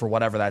 weeks, for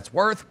whatever that's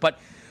worth. But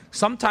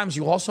sometimes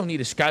you also need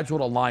a schedule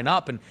to line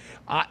up. And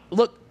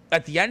look,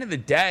 at the end of the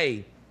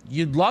day,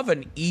 you'd love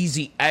an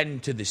easy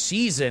end to the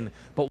season,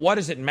 but what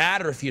does it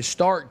matter if you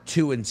start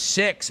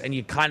 2-6 and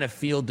you kind of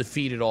feel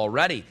defeated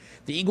already?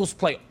 The Eagles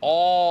play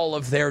all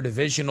of their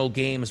divisional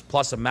games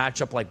plus a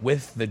matchup like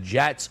with the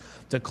Jets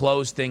to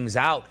close things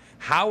out.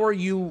 How are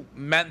you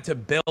meant to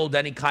build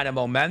any kind of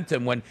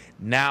momentum when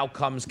now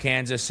comes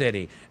Kansas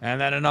City and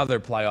then another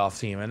playoff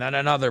team and then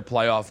another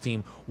playoff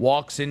team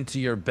walks into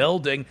your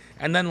building?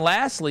 And then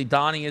lastly,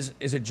 Donnie, is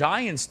a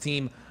Giants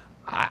team.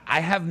 I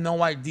have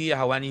no idea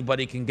how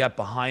anybody can get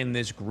behind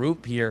this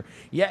group here.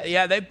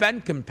 Yeah, they've been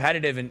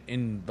competitive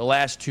in the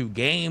last 2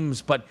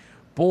 games, but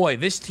boy,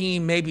 this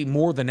team maybe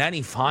more than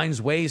any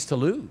finds ways to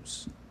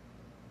lose.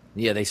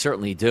 Yeah, they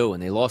certainly do,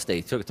 and they lost.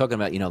 Talking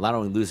about, not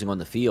only losing on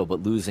the field,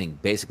 but losing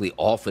basically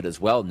off it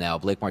as well now.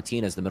 Blake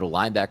Martinez, the middle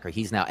linebacker,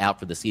 he's now out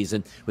for the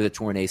season with a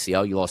torn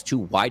ACL. You lost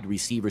 2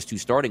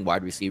 starting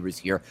wide receivers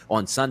here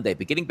on Sunday.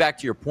 But getting back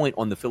to your point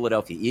on the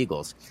Philadelphia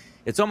Eagles,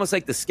 it's almost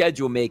like the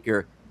schedule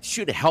maker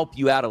should help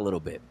you out a little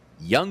bit.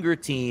 younger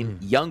team,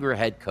 younger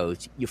head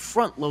coach. You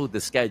front load the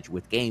schedule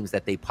with games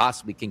that they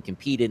possibly can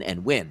compete in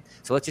and win.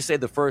 So let's just say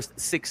the first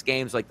 6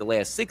 games, like the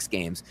last 6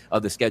 games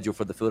of the schedule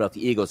for the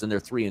Philadelphia Eagles, and they're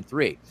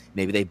 3-3.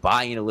 Maybe they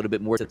buy in a little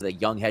bit more to the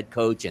young head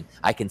coach, and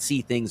I can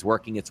see things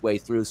working its way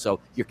through. So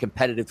you're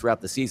competitive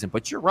throughout the season.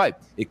 But you're right.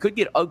 It could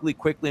get ugly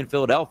quickly in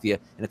Philadelphia.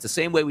 And it's the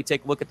same way we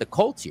take a look at the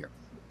Colts here.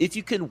 If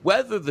you can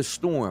weather the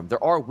storm,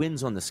 there are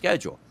wins on the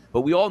schedule.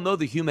 But we all know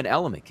the human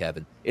element,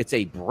 Kevin. It's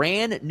a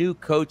brand new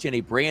coach and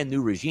a brand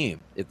new regime.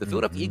 If the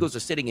Philadelphia Eagles are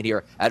sitting in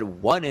here at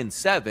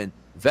 1-7,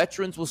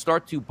 veterans will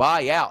start to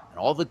buy out. And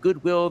all the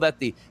goodwill that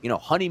the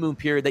honeymoon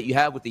period that you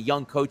have with the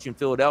young coach in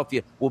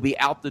Philadelphia will be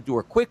out the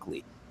door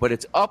quickly. But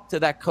it's up to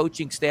that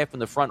coaching staff in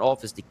the front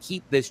office to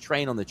keep this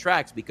train on the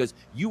tracks, because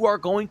you are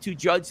going to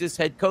judge this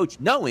head coach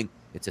knowing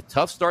it's a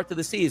tough start to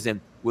the season.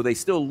 Will they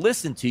still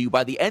listen to you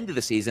by the end of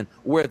the season,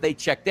 or have they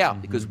checked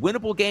out? Because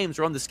winnable games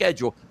are on the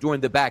schedule during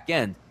the back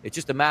end. It's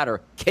just a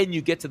matter, can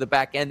you get to the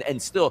back end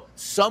and still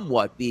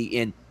somewhat be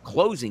in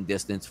closing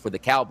distance for the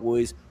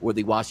Cowboys or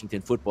the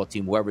Washington football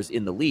team, whoever's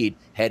in the lead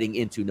heading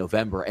into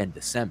November and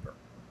December.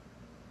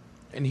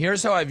 And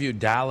here's how I view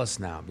Dallas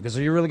now, because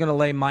are you really going to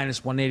lay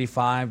minus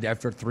 185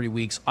 after 3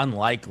 weeks?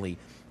 Unlikely.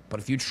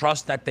 But if you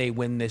trust that they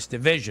win this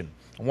division,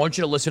 I want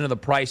you to listen to the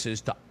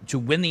prices to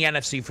win the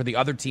NFC for the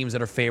other teams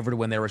that are favored to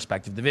win their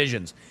respective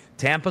divisions.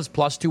 Tampa's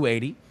plus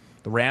 280,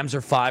 the Rams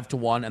are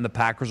 5-1, and the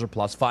Packers are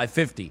plus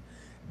 550.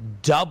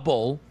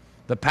 Double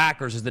the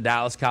Packers is the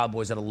Dallas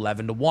Cowboys at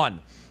 11-1.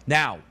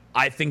 Now,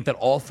 I think that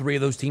all 3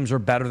 of those teams are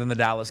better than the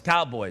Dallas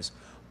Cowboys.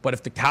 But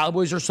if the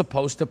Cowboys are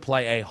supposed to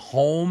play a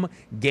home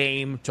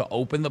game to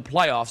open the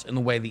playoffs in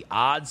the way the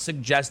odds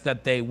suggest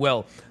that they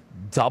will,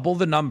 double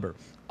the number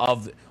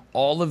of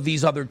all of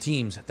these other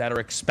teams that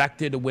are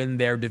expected to win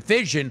their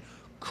division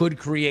could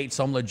create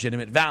some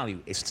legitimate value.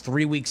 It's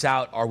 3 weeks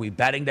out. Are we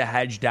betting to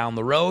hedge down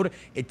the road?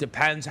 It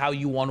depends how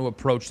you want to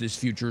approach this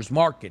futures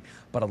market.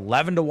 But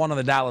 11-1 on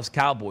the Dallas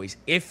Cowboys,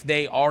 if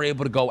they are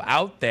able to go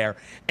out there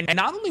and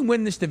not only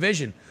win this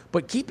division,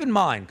 but keep in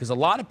mind, because a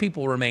lot of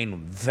people remain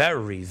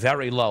very,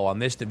 very low on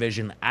this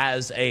division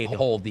as a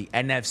whole, the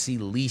NFC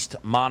least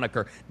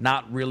moniker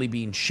not really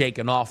being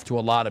shaken off to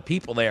a lot of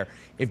people there.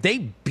 If they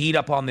beat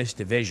up on this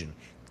division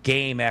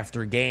game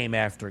after game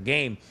after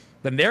game,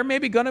 then they're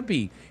maybe going to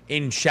be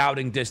in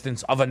shouting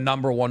distance of a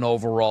number 1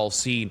 overall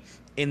seed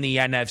in the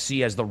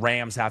NFC as the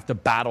Rams have to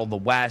battle the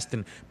West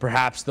and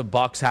perhaps the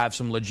Bucs have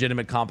some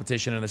legitimate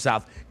competition in the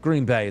South.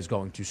 Green Bay is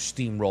going to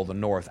steamroll the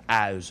North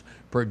as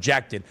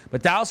projected.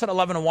 But Dallas at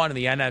 11-1 in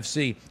the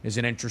NFC is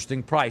an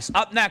interesting price.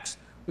 Up next,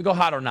 we go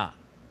hot or not.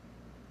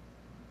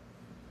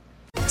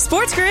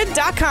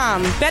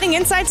 SportsGrid.com. Betting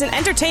insights and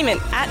entertainment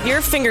at your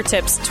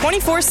fingertips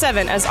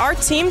 24/7 as our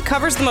team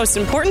covers the most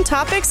important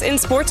topics in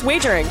sports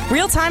wagering.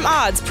 Real-time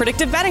odds,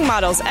 predictive betting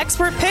models,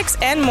 expert picks,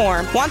 and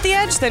more. Want the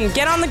edge? Then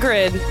get on the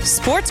grid.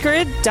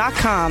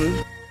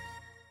 SportsGrid.com.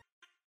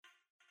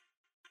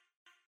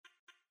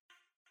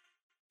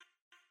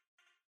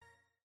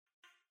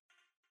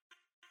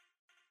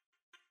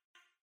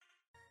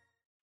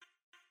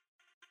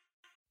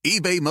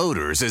 eBay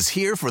Motors is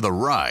here for the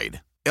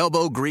ride.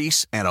 Elbow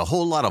grease and a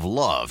whole lot of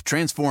love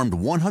transformed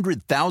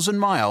 100,000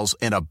 miles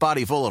and a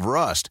body full of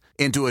rust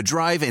into a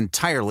drive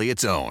entirely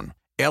its own.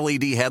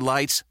 LED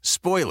headlights,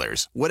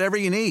 spoilers, whatever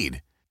you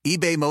need.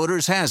 eBay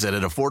Motors has it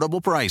at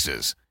affordable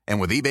prices. And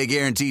with eBay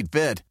Guaranteed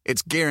Fit,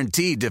 it's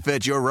guaranteed to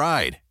fit your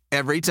ride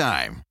every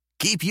time.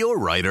 Keep your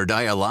ride or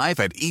die alive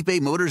at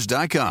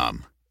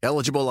ebaymotors.com.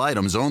 Eligible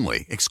items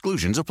only.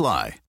 Exclusions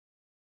apply.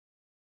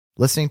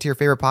 Listening to your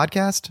favorite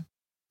podcast?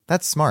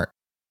 That's smart.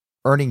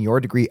 Earning your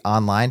degree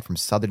online from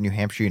Southern New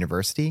Hampshire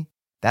University?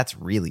 That's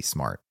really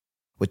smart.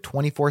 With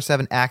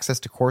 24/7 access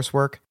to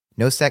coursework,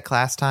 no set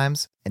class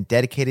times, and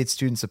dedicated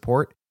student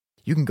support,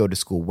 you can go to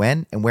school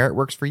when and where it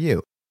works for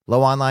you.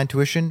 Low online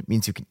tuition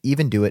means you can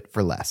even do it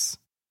for less.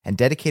 And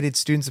dedicated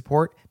student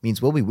support means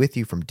we'll be with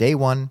you from day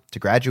one to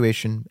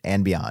graduation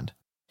and beyond.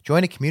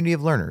 Join a community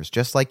of learners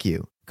just like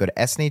you. Go to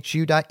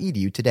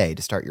snhu.edu today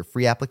to start your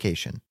free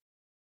application.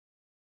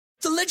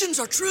 The legends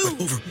are true.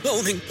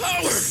 Overwhelming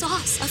power! The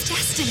sauce of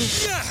destiny.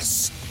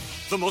 Yes!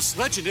 The most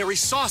legendary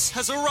sauce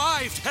has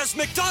arrived as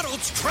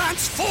McDonald's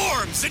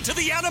transforms into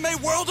the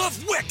anime world of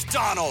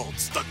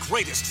WickDonald's. The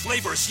greatest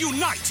flavors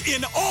unite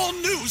in all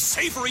new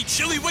savory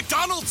chili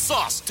McDonald's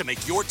sauce to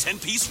make your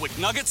 10-piece Wick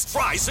Nuggets,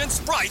 fries, and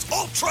Sprite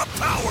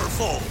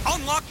ultra-powerful.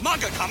 Unlock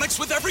manga comics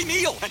with every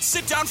meal and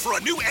sit down for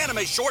a new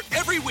anime short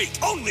every week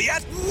only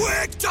at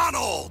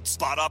WickDonald's.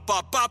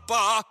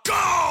 Ba-da-ba-ba-ba,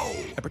 go!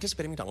 At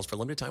participating McDonald's for a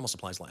limited time while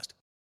supplies last.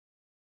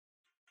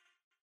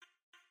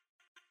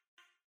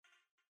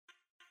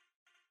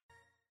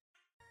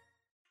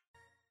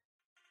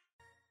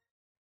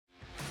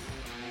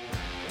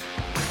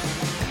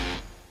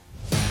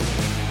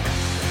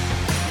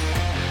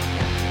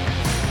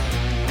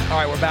 All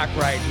right, we're back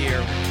right here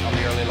on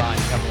the early line.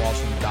 Kevin Walsh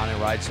from Donnie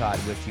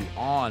Rightside with you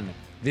on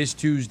this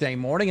Tuesday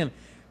morning. And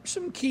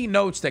some key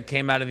notes that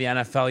came out of the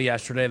NFL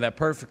yesterday that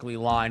perfectly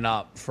line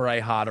up for a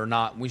hot or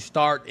not. We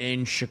start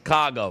in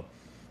Chicago.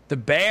 The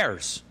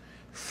Bears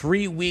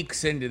 3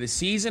 weeks into the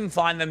season,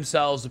 find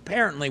themselves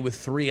apparently with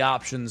 3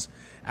 options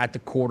at the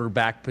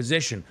quarterback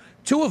position.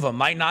 2 of them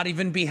might not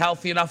even be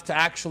healthy enough to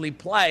actually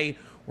play.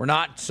 We're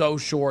not so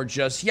sure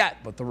just yet.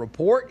 But the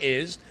report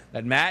is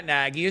that Matt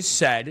Nagy has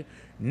said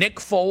Nick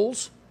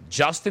Foles,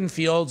 Justin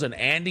Fields, and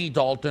Andy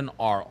Dalton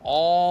are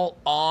all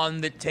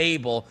on the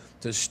table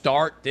to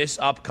start this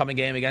upcoming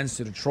game against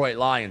the Detroit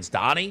Lions.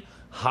 Donnie,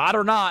 hot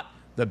or not,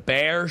 the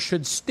Bears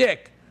should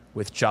stick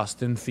with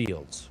Justin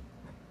Fields.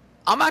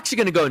 I'm actually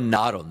going to go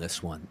not on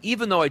this one,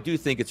 even though I do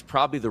think it's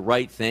probably the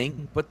right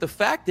thing. But the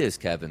fact is,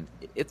 Kevin,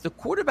 if the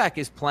quarterback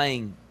is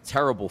playing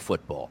terrible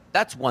football,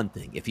 that's one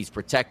thing. If he's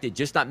protected,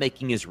 just not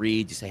making his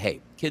read, you say,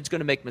 hey, kid's going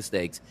to make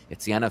mistakes.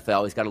 It's the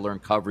NFL. He's got to learn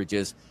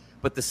coverages.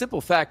 But the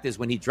simple fact is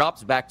when he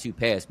drops back to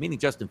pass, meaning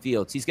Justin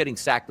Fields, he's getting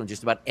sacked on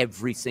just about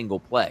every single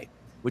play,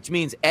 which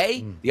means,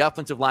 A, the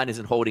offensive line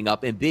isn't holding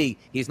up, and B,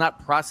 he's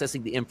not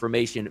processing the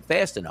information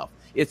fast enough.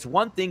 It's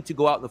one thing to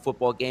go out in the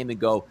football game and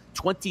go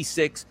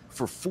 26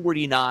 for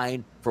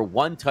 49 for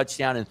 1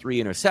 touchdown and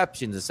 3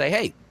 interceptions and say,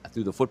 hey, I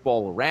threw the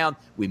football around.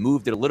 We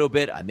moved it a little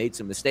bit. I made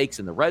some mistakes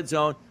in the red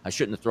zone. I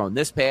shouldn't have thrown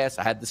this pass.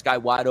 I had this guy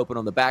wide open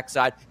on the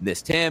backside,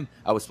 missed him.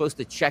 I was supposed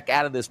to check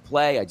out of this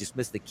play. I just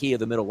missed the key of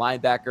the middle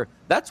linebacker.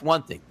 That's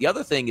one thing. The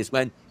other thing is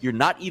when you're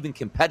not even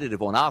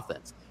competitive on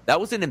offense. That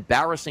was an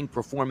embarrassing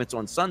performance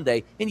on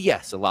Sunday, and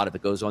yes, a lot of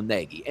it goes on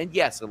Nagy, and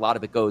yes, a lot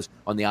of it goes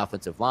on the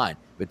offensive line.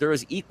 But there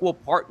is equal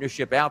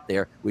partnership out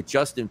there with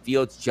Justin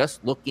Fields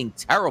just looking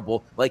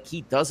terrible, like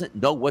he doesn't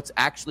know what's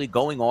actually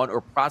going on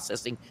or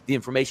processing the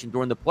information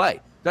during the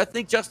play. Do I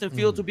think Justin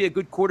Fields will be a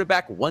good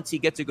quarterback once he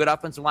gets a good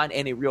offensive line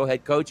and a real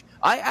head coach?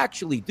 I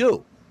actually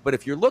do. But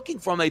if you're looking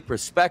from a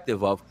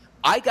perspective of,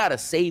 I got to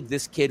save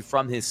this kid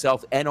from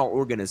himself and our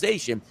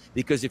organization,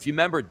 because if you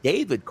remember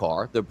David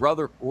Carr, the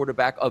brother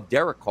quarterback of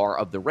Derek Carr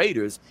of the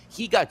Raiders,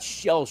 he got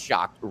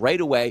shell-shocked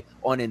right away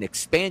on an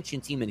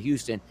expansion team in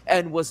Houston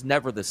and was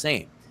never the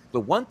same.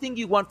 The one thing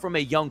you want from a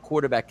young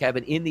quarterback,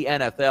 Kevin, in the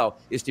NFL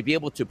is to be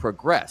able to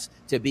progress,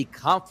 to be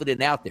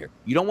confident out there.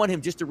 You don't want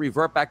him just to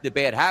revert back to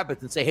bad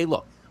habits and say, hey,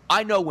 look,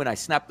 I know when I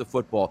snap the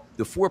football,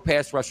 the 4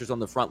 pass rushers on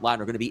the front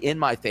line are going to be in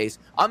my face.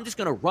 I'm just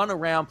going to run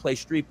around, play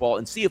street ball,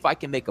 and see if I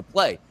can make a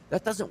play.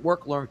 That doesn't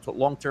work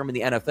long-term in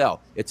the NFL.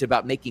 It's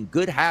about making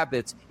good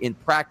habits in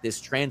practice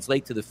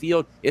translate to the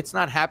field. It's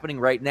not happening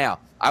right now.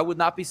 I would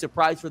not be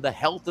surprised for the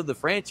health of the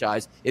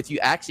franchise if you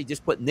actually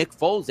just put Nick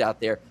Foles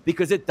out there,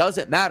 because it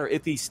doesn't matter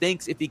if he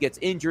stinks, if he gets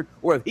injured,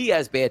 or if he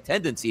has bad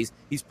tendencies.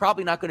 He's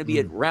probably not going to be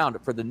around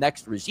for the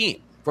next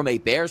regime. From a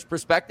Bears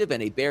perspective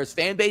and a Bears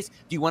fan base, do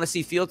you want to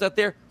see Fields out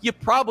there? You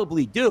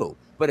probably do.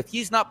 But if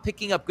he's not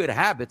picking up good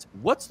habits,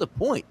 what's the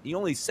point? You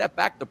only set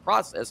back the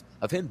process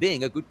of him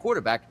being a good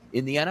quarterback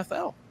in the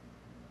NFL.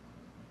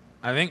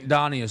 I think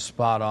Donnie is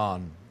spot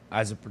on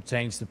as it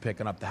pertains to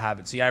picking up the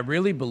habits. See, I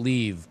really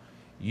believe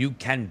you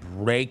can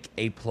break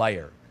a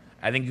player.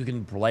 I think you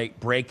can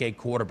break a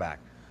quarterback.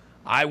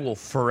 I will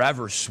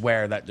forever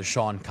swear that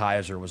Deshaun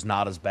Kaiser was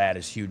not as bad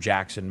as Hugh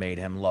Jackson made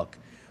him look.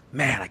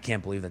 Man, I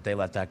can't believe that they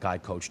let that guy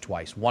coach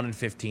twice.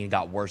 1-15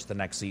 got worse the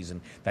next season.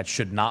 That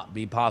should not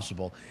be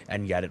possible,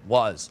 and yet it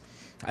was.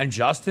 And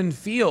Justin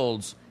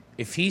Fields,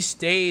 if he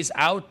stays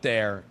out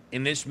there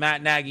in this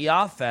Matt Nagy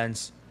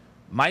offense,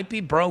 might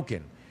be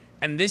broken.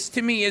 And this,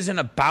 to me, isn't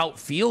about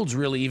Fields,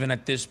 really, even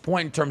at this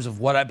point, in terms of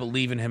what I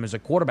believe in him as a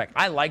quarterback.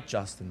 I like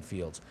Justin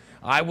Fields.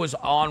 I was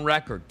on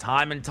record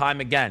time and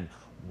time again.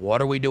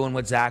 What are we doing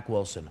with Zach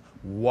Wilson?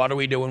 What are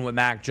we doing with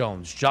Mac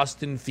Jones?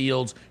 Justin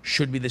Fields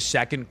should be the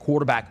second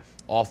quarterback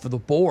off of the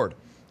board.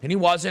 And he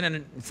wasn't,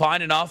 and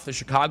fine enough. The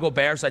Chicago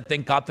Bears, I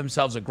think, got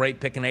themselves a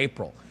great pick in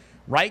April.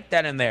 Right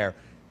then and there,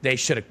 they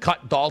should have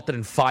cut Dalton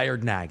and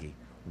fired Nagy.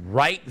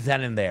 Right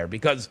then and there.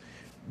 Because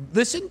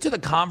listen to the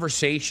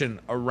conversation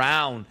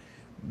around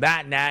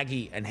Matt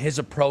Nagy and his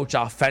approach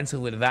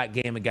offensively to that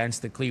game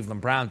against the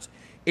Cleveland Browns.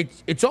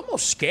 It's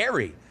almost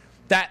scary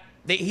that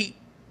he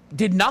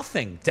did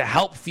nothing to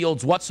help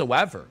Fields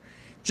whatsoever.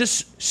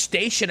 Just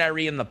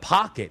stationary in the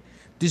pocket.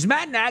 Does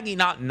Matt Nagy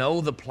not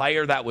know the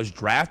player that was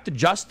drafted?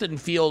 Justin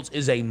Fields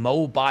is a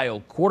mobile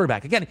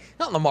quarterback. Again,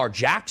 not Lamar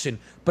Jackson,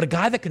 but a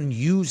guy that can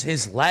use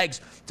his legs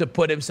to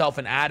put himself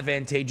in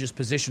advantageous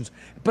positions.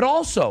 But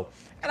also,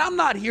 and I'm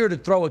not here to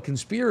throw a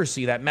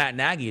conspiracy that Matt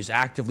Nagy is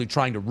actively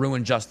trying to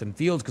ruin Justin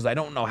Fields, because I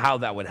don't know how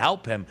that would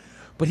help him.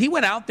 But he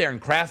went out there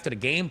and crafted a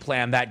game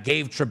plan that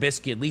gave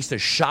Trubisky at least a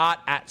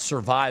shot at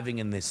surviving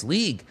in this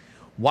league.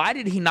 Why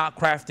did he not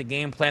craft a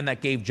game plan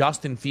that gave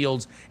Justin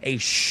Fields a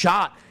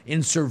shot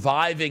in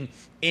surviving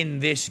in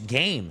this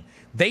game?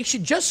 They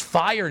should just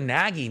fire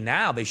Nagy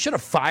now. They should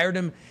have fired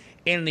him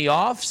in the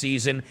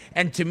offseason.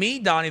 And to me,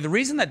 Donnie, the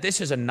reason that this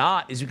is a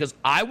not is because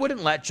I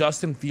wouldn't let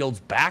Justin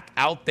Fields back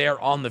out there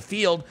on the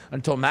field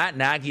until Matt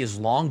Nagy is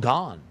long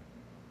gone.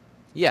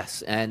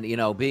 Yes, and,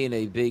 being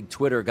a big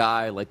Twitter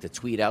guy, I like to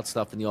tweet out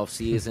stuff in the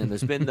offseason.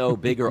 There's been no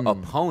bigger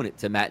opponent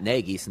to Matt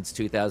Nagy since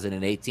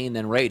 2018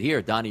 than right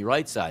here, Donnie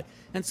Rightside.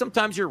 And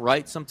sometimes you're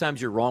right,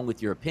 sometimes you're wrong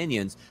with your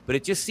opinions, but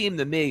it just seemed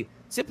to me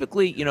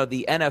typically,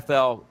 the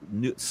NFL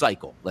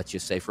cycle, let's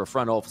just say, for a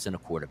front office and a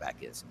quarterback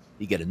is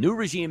you get a new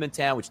regime in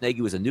town, which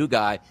Nagy was a new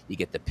guy. You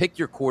get to pick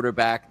your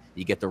quarterback.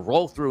 You get to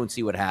roll through and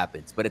see what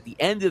happens. But at the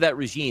end of that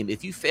regime,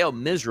 if you fail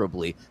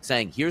miserably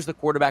saying, here's the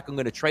quarterback I'm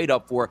going to trade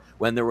up for,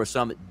 when there were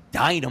some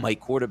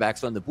dynamite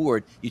quarterbacks on the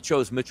board, you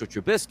chose Mitchell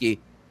Trubisky.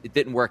 It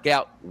didn't work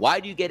out. Why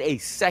do you get a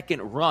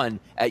second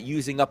run at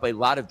using up a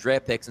lot of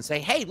draft picks and say,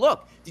 hey,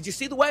 look, did you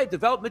see the way I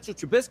developed Mitchell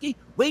Trubisky?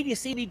 Wait till you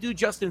see me do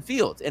Justin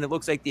Fields. And it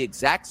looks like the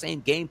exact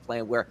same game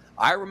plan where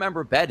I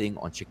remember betting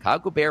on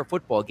Chicago Bear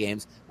football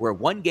games where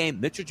one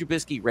game Mitchell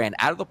Trubisky ran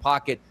out of the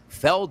pocket,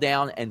 fell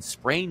down, and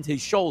sprained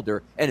his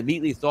shoulder, and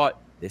immediately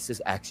thought, this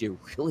is actually a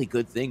really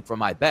good thing for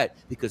my bet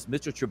because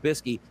Mitchell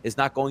Trubisky is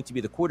not going to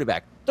be the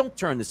quarterback. Don't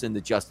turn this into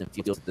Justin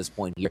Fields at this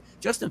point here.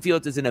 Justin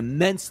Fields is an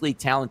immensely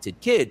talented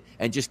kid,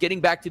 and just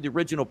getting back to the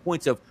original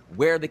points of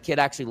where the kid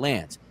actually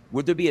lands.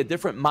 Would there be a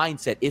different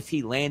mindset if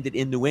he landed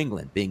in New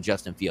England, being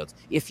Justin Fields?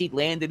 If he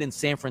landed in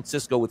San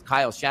Francisco with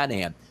Kyle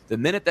Shanahan? The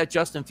minute that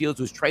Justin Fields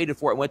was traded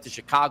for and went to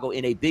Chicago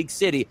in a big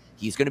city,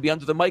 he's going to be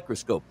under the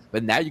microscope.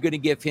 But now you're going to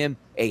give him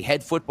a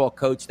head football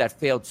coach that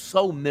failed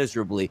so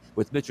miserably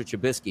with Mitchell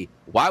Trubisky.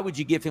 Why would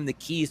you give him the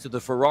keys to the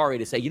Ferrari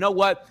to say, you know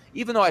what,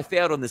 even though I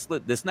failed on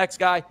this next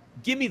guy,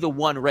 give me the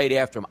one right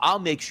after him. I'll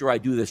make sure I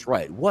do this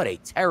right. What a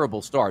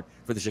terrible start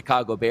for the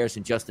Chicago Bears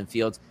and Justin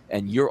Fields.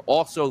 And you're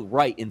also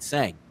right in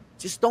saying,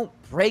 just don't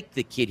break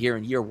the kid here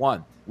in year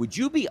one. Would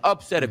you be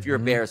upset if you're a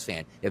Bears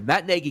fan, if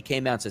Matt Nagy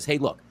came out and says, hey,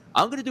 look,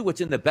 I'm going to do what's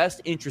in the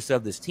best interest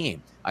of this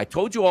team. I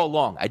told you all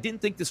along, I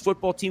didn't think this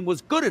football team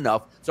was good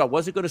enough, so I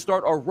wasn't going to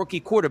start our rookie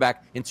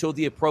quarterback until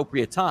the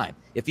appropriate Time.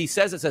 If he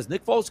says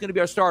Nick Foles is going to be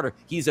our starter,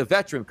 he's a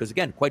veteran because,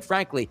 again, quite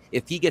frankly,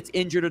 if he gets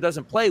injured or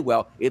doesn't play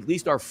well, at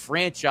least our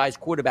franchise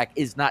quarterback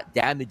is not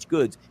damaged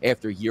goods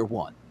after year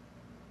one.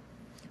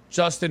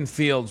 Justin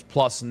Fields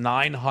plus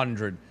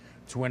 900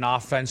 to win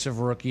Offensive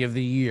Rookie of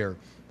the Year.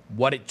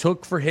 What it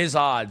took for his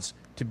odds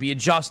to be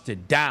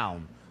adjusted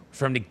down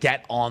for him to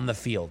get on the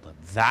field.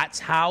 That's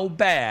how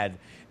bad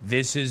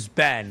this has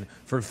been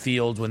for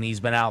Fields when he's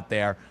been out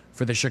there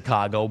for the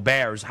Chicago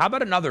Bears. How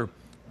about another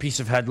piece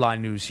of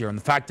headline news here, and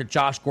the fact that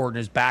Josh Gordon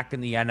is back in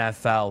the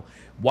NFL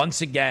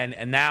once again,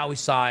 and now he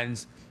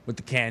signs with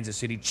the Kansas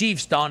City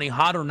Chiefs. Donnie,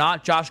 hot or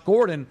not, Josh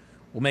Gordon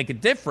will make a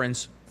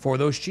difference for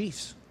those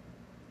Chiefs.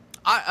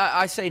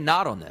 I say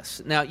not on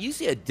this. Now, you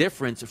see a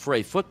difference for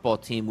a football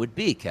team would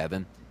be,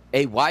 Kevin,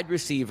 a wide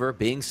receiver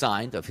being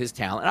signed of his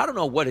talent. And I don't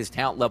know what his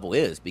talent level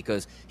is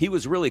because he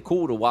was really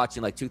cool to watch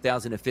in like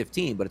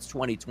 2015, but it's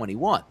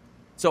 2021.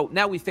 So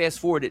now we fast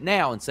forward it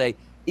now and say,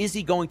 is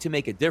he going to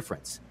make a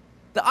difference?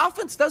 The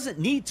offense doesn't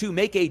need to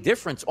make a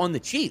difference on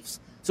the Chiefs.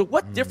 So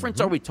what difference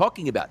are we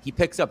talking about? He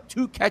picks up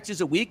 2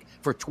 catches a week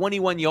for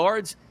 21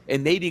 yards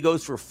and maybe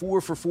goes for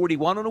 4 for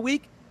 41 on a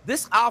week?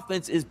 This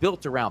offense is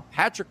built around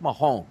Patrick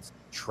Mahomes,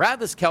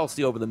 Travis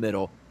Kelce over the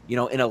middle,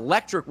 an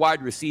electric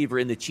wide receiver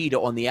in the Cheetah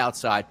on the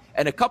outside,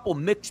 and a couple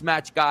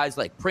mix-match guys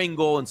like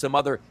Pringle and some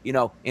other,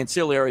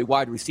 ancillary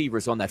wide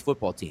receivers on that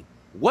football team.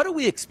 What are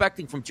we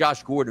expecting from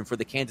Josh Gordon for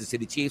the Kansas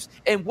City Chiefs,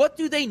 and what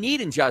do they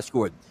need in Josh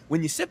Gordon?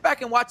 When you sit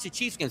back and watch the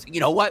Chiefs games, you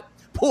know what?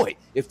 Boy,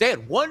 if they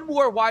had one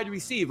more wide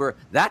receiver,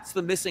 that's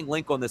the missing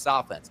link on this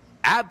offense.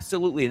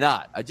 Absolutely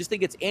not. I just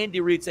think it's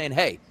Andy Reid saying,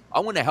 hey, I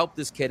want to help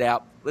this kid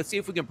out. Let's see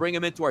if we can bring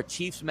him into our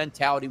Chiefs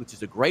mentality, which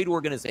is a great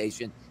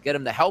organization, get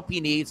him the help he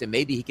needs, and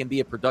maybe he can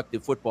be a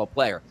productive football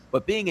player.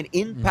 But being an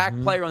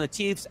impact player on the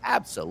Chiefs,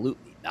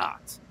 absolutely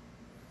not.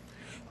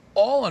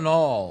 All in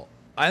all,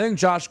 I think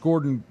Josh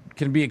Gordon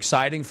can be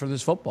exciting for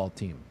this football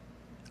team.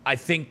 I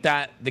think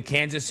that the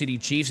Kansas City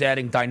Chiefs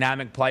adding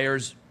dynamic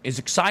players is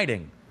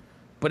exciting.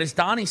 But as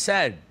Donnie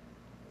said,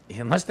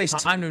 unless they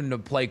sign him to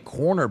play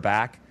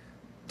cornerback,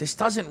 this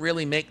doesn't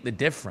really make the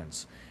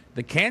difference.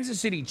 The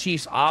Kansas City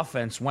Chiefs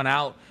offense went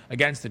out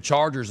against the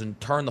Chargers and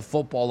turned the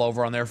football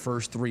over on their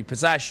first 3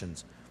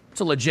 possessions.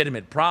 It's a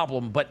legitimate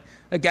problem, but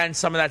again,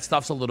 some of that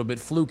stuff's a little bit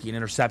fluky. An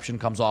interception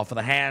comes off of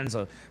the hands,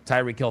 a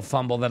Tyreek Hill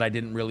fumble that I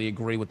didn't really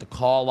agree with the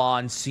call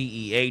on,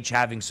 CEH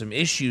having some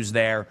issues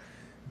there.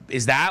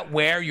 Is that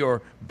where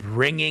you're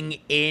bringing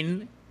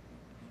in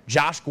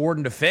Josh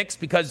Gordon to fix?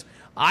 Because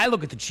I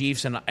look at the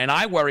Chiefs and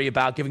I worry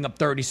about giving up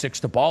 36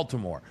 to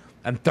Baltimore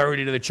and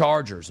 30 to the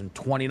Chargers and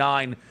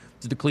 29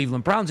 to the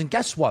Cleveland Browns. And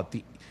guess what?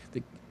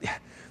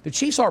 The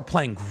Chiefs are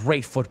playing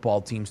great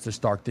football teams to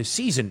start this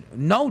season.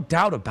 No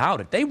doubt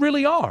about it. They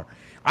really are.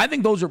 I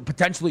think those are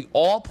potentially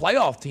all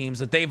playoff teams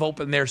that they've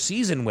opened their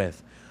season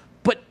with.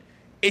 But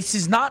this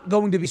is not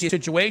going to be a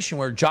situation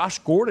where Josh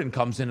Gordon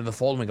comes into the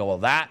fold and we go, well,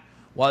 that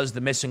was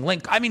the missing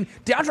link. I mean,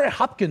 DeAndre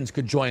Hopkins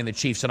could join the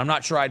Chiefs, and I'm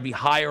not sure I'd be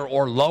higher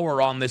or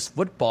lower on this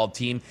football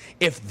team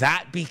if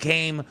that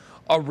became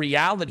a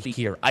reality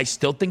here. I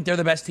still think they're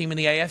the best team in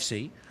the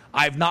AFC.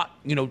 I've not,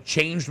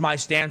 changed my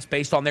stance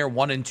based on their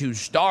 1-2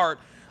 start.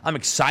 I'm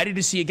excited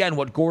to see, again,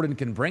 what Gordon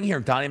can bring here,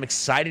 Donnie. I'm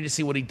excited to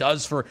see what he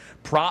does for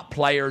prop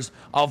players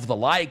of the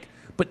like.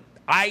 But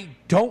I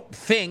don't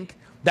think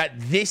that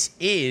this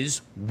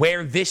is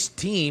where this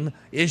team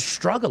is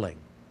struggling.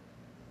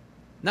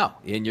 No,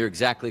 and you're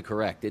exactly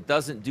correct. It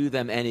doesn't do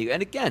them any.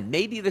 And again,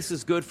 maybe this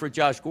is good for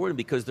Josh Gordon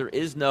because there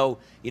is no,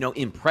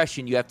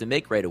 impression you have to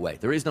make right away.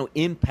 There is no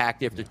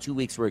impact after 2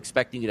 weeks we're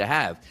expecting you to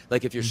have.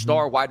 Like if your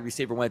star wide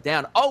receiver went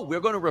down, we're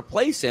going to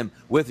replace him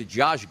with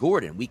Josh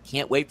Gordon. We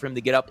can't wait for him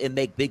to get up and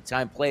make big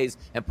time plays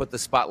and put the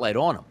spotlight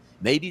on him.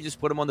 Maybe just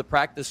put him on the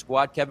practice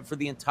squad, Kevin, for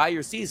the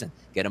entire season.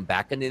 Get him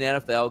back in the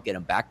NFL, get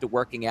him back to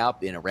working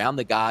out, being around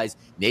the guys.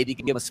 Maybe you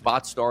can give him a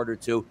spot start or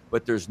two,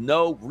 but there's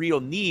no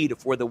real need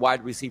for the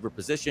wide receiver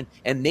position,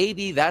 and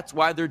maybe that's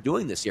why they're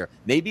doing this here.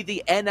 Maybe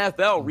the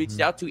NFL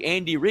reached out to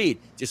Andy Reid,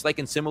 just like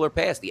in similar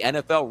past. The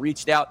NFL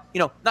reached out,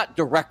 not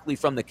directly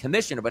from the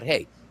commissioner, but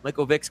hey,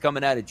 Michael Vick's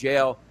coming out of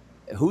jail.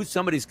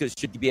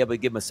 Should be able to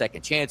give him a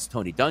second chance.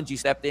 Tony Dungy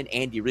stepped in.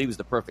 Andy Reid was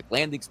the perfect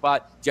landing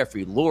spot.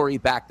 Jeffrey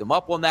Lurie backed him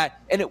up on that,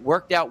 and it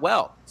worked out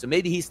well. So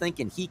maybe he's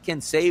thinking he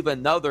can save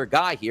another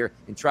guy here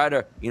and try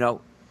to,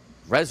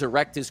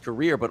 resurrect his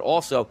career, but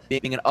also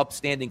being an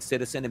upstanding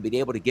citizen and being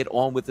able to get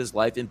on with his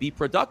life and be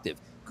productive.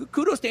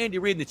 Kudos to Andy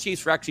Reid and the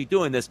Chiefs for actually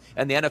doing this,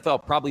 and the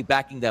NFL probably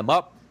backing them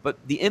up. But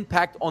the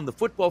impact on the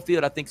football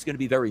field, I think, is going to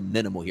be very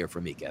minimal here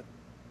for me, Kevin.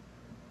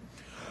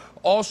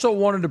 Also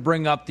wanted to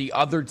bring up the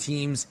other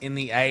teams in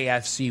the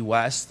AFC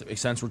West,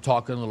 since we're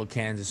talking a little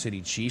Kansas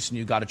City Chiefs, and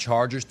you got a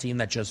Chargers team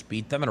that just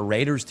beat them and a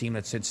Raiders team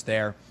that sits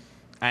there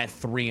at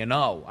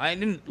 3-0. I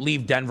didn't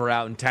leave Denver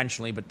out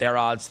intentionally, but their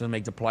odds to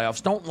make the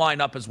playoffs don't line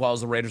up as well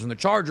as the Raiders and the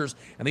Chargers,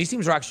 and these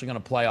teams are actually going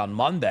to play on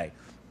Monday.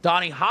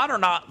 Donnie, hot or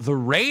not, the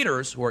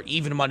Raiders, who are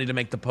even money to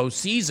make the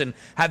postseason,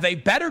 have a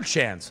better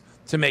chance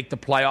to make the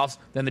playoffs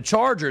than the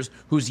Chargers,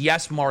 whose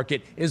yes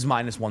market is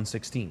minus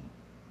 116.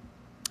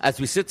 As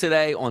we sit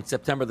today on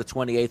September the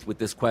 28th with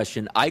this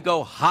question, I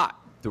go hot.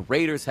 The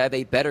Raiders have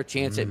a better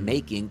chance at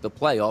making the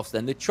playoffs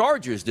than the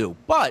Chargers do.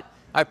 But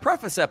I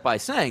preface that by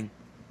saying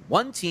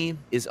one team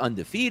is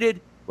undefeated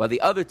while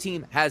the other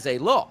team has a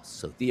loss.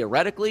 So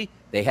theoretically,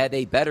 they have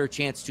a better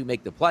chance to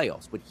make the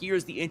playoffs. But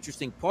here's the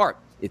interesting part.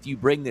 If you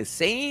bring the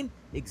same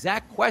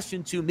exact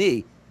question to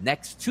me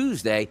next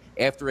Tuesday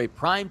after a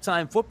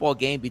primetime football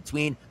game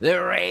between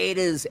the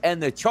Raiders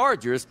and the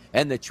Chargers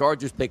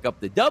pick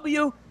up the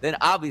W, then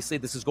obviously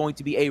this is going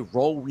to be a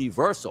role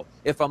reversal.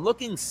 If I'm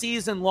looking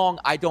season long,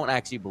 I don't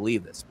actually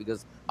believe this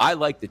because I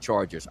like the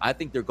Chargers. I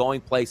think they're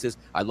going places.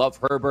 I love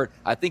Herbert.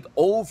 I think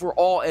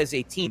overall as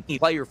a team,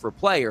 player for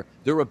player,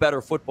 they're a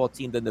better football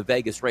team than the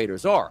Vegas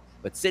Raiders are.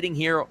 But sitting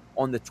here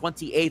on the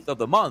 28th of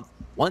the month,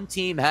 one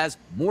team has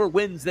more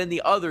wins than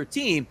the other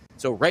team.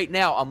 So right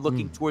now I'm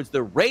looking towards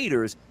the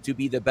Raiders to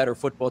be the better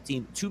football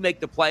team to make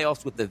the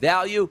playoffs with the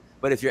value.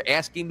 But if you're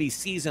asking me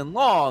season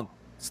long,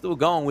 still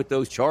going with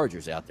those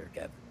Chargers out there,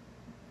 Kevin.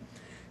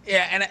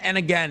 Yeah, and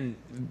again,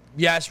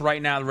 yes,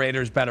 right now the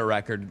Raiders better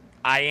record.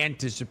 I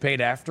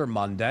anticipate after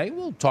Monday,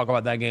 we'll talk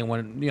about that game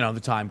when, the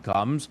time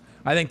comes.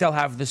 I think they'll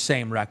have the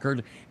same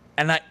record.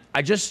 And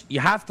you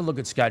have to look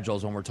at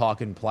schedules when we're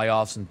talking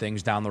playoffs and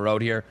things down the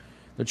road here.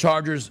 The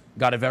Chargers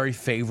got a very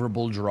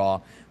favorable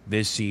draw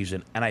this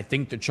season, and I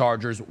think the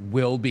Chargers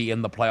will be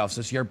in the playoffs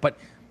this year, but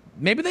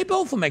maybe they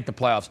both will make the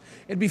playoffs.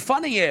 It'd be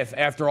funny if,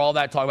 after all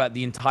that talk about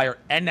the entire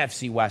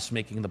NFC West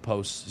making the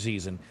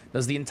postseason,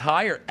 does the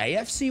entire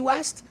AFC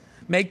West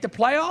make the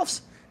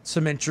playoffs?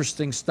 Some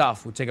interesting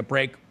stuff. We'll take a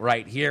break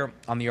right here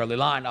on the early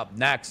line. Up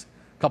next,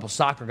 a couple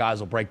soccer guys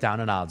will break down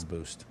an odds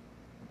boost.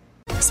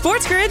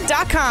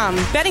 SportsGrid.com.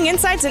 Betting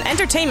insights and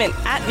entertainment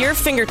at your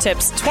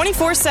fingertips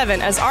 24/7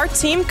 as our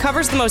team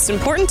covers the most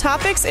important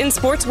topics in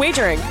sports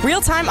wagering.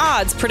 Real-time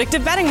odds,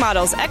 predictive betting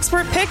models,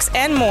 expert picks,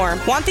 and more.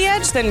 Want the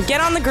edge? Then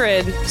get on the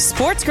grid.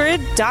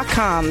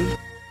 SportsGrid.com.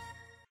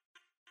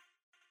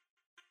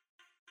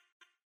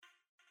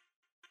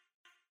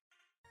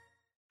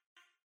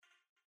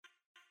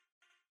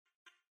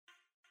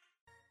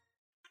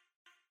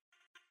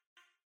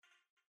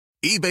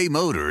 eBay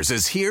Motors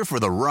is here for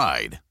the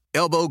ride.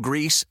 Elbow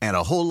grease and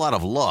a whole lot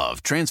of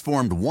love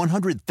transformed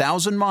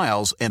 100,000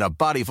 miles and a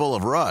body full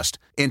of rust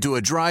into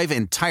a drive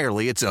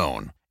entirely its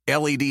own.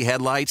 LED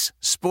headlights,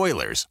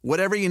 spoilers,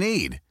 whatever you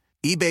need.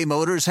 eBay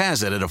Motors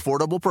has it at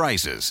affordable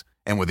prices.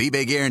 And with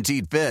eBay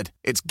Guaranteed Fit,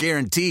 it's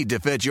guaranteed to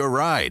fit your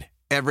ride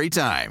every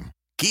time.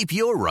 Keep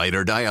your ride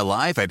or die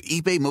alive at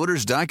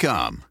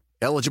ebaymotors.com.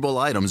 Eligible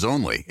items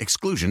only.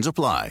 Exclusions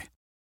apply.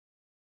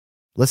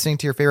 Listening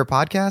to your favorite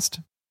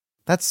podcast?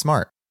 That's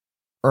smart.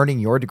 Earning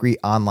your degree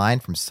online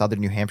from Southern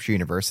New Hampshire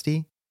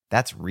University?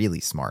 That's really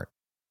smart.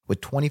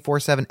 With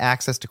 24/7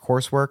 access to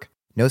coursework,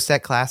 no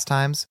set class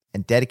times,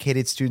 and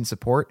dedicated student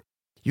support,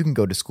 you can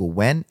go to school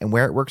when and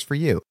where it works for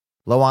you.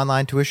 Low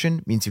online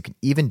tuition means you can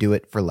even do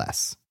it for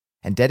less.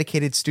 And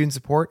dedicated student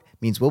support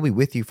means we'll be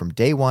with you from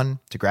day one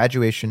to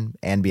graduation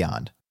and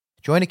beyond.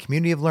 Join a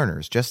community of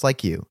learners just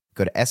like you.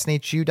 Go to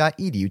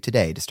snhu.edu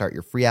today to start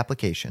your free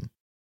application.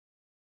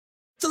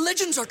 The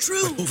legends are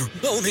true.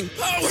 Overwhelming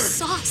power! The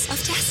sauce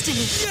of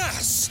destiny.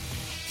 Yes!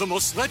 The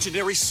most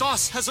legendary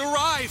sauce has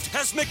arrived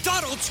as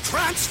McDonald's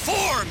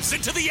transforms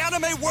into the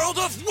anime world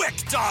of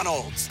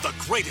WickDonald's. The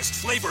greatest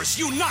flavors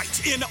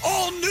unite in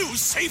all new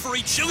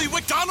savory chili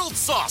McDonald's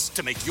sauce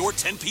to make your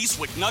 10-piece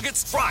Wick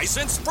Nuggets, fries,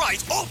 and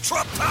Sprite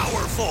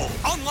ultra-powerful.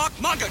 Unlock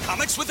manga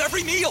comics with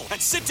every meal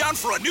and sit down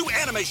for a new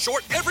anime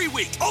short every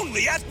week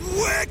only at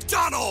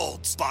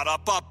WickDonald's.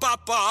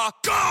 Ba-da-ba-ba-ba,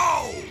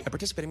 go! At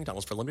participating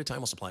McDonald's for a limited time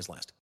while supplies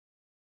last.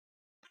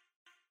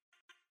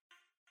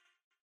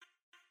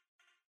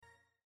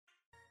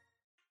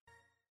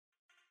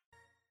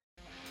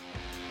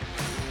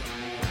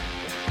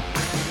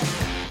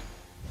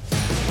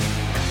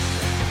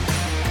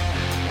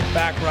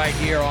 Back right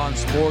here on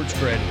Sports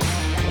Grid.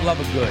 We love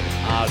a good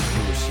odds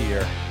boost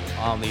here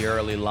on the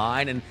early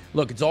line. And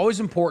look, it's always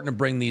important to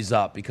bring these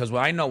up because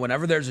I know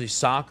whenever there's a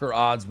soccer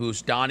odds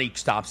boost, Donnie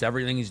stops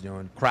everything he's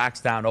doing, cracks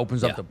down,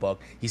 opens up the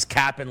book. He's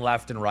capping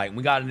left and right. And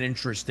we got an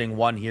interesting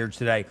one here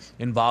today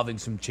involving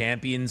some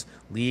Champions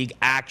League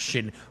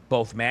action.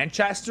 Both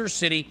Manchester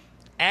City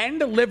and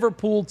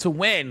Liverpool to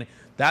win.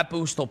 That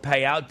boost will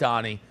pay out,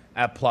 Donnie,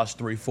 at plus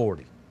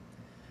 340.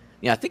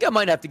 Yeah, I think I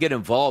might have to get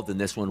involved in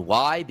this one.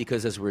 Why?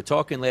 Because as we were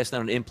talking last night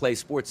on In Play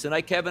Sports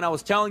Tonight, Kevin, I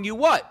was telling you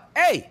what?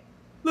 Hey,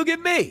 look at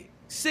me.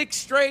 6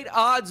 straight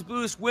odds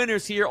boost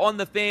winners here on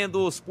the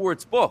FanDuel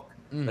Sportsbook.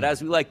 But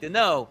as we like to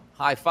know,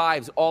 high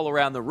fives all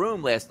around the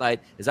room last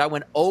night as I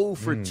went 0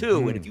 for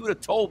 2. And if you would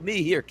have told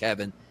me here,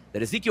 Kevin,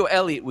 that Ezekiel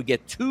Elliott would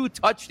get 2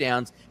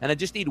 touchdowns and I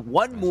just need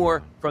one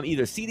more from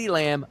either CeeDee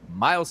Lamb,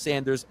 Miles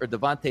Sanders, or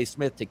Devontae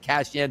Smith to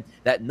cash in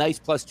that nice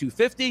plus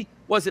 250,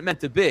 wasn't meant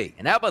to be.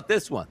 And how about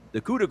this one?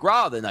 The coup de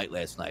grace of the night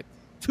last night.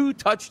 2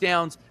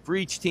 touchdowns for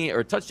each team,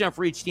 or touchdown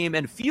for each team,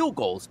 and field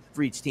goals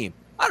for each team.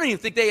 I don't even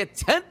think they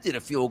attempted a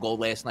field goal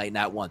last night in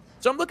that one.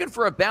 So I'm looking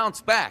for a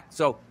bounce back.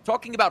 So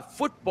talking about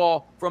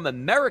football from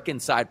American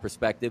side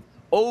perspective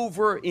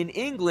over in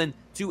England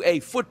to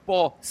a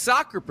football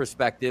soccer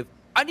perspective,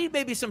 I need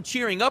maybe some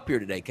cheering up here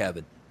today,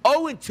 Kevin.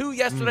 0-2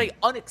 yesterday,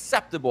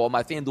 unacceptable on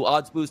my FanDuel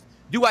odds boost.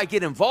 Do I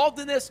get involved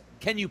in this?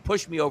 Can you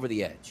push me over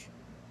the edge?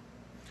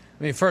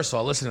 I mean, first of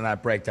all, listen to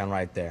that breakdown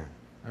right there.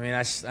 I mean,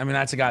 that's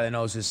a guy that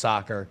knows his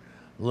soccer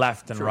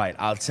left and right.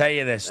 I'll tell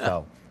you this,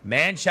 though.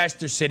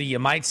 Manchester City, you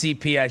might see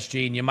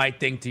PSG, and you might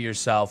think to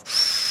yourself,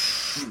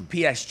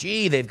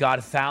 PSG, they've got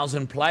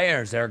 1,000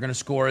 players. They're going to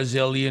score a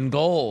zillion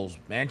goals.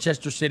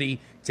 Manchester City,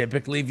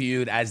 typically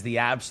viewed as the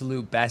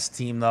absolute best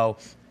team, though,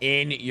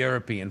 in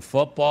European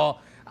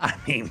football. I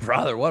mean,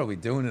 brother, what are we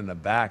doing in the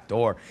back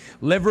door?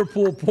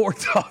 Liverpool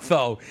Porto,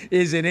 though,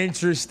 is an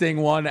interesting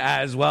one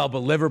as well. But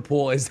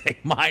Liverpool is a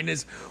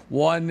minus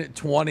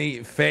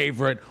 120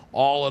 favorite.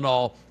 All in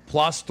all,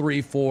 plus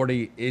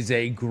 340 is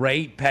a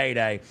great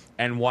payday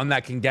and one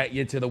that can get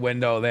you to the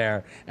window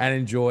there and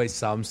enjoy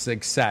some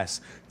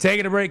success.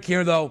 Taking a break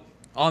here, though,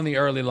 on the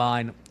early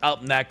line.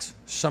 Up next,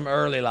 some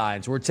early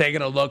lines. We're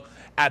taking a look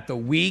at the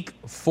Week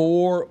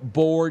 4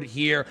 board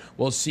here.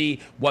 We'll see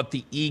what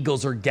the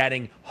Eagles are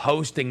getting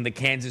hosting the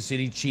Kansas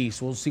City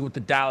Chiefs. We'll see what the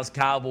Dallas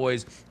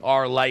Cowboys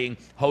are laying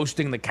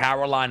hosting the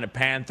Carolina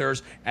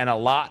Panthers, and a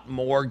lot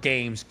more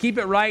games. Keep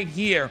it right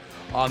here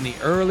on the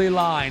early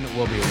line.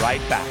 We'll be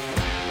right back.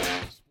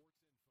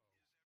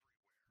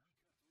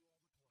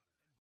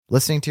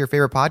 Listening to your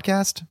favorite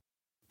podcast?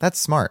 That's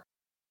smart.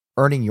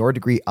 Earning your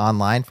degree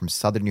online from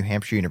Southern New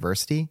Hampshire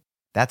University?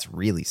 That's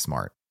really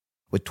smart.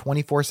 With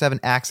 24/7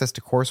 access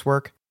to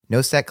coursework,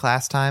 no set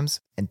class times,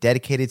 and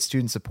dedicated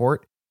student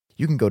support,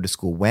 you can go to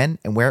school when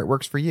and where it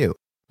works for you.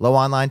 Low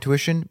online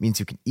tuition means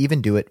you can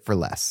even do it for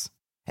less.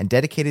 And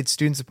dedicated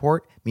student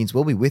support means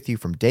we'll be with you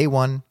from day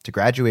one to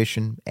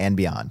graduation and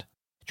beyond.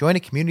 Join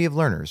a community of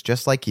learners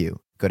just like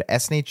you. Go to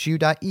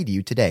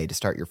snhu.edu today to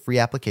start your free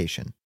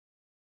application.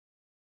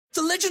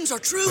 The legends are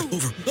true.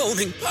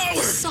 Overwhelming power!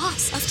 The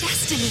sauce of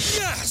destiny.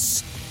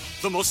 Yes!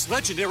 The most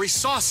legendary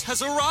sauce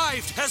has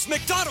arrived as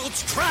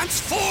McDonald's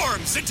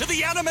transforms into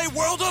the anime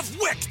world of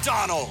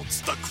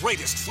WickDonald's. The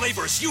greatest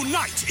flavors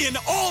unite in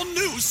all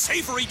new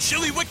savory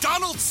chili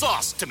McDonald's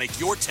sauce to make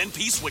your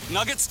 10-piece Wick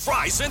Nuggets,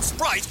 fries, and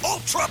Sprite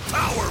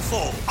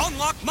ultra-powerful.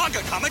 Unlock manga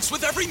comics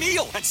with every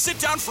meal and sit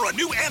down for a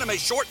new anime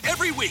short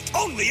every week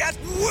only at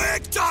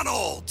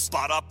WickDonald's.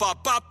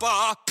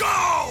 Ba-da-ba-ba-ba,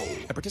 go!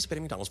 At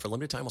participating McDonald's for a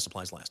limited time while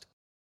supplies last.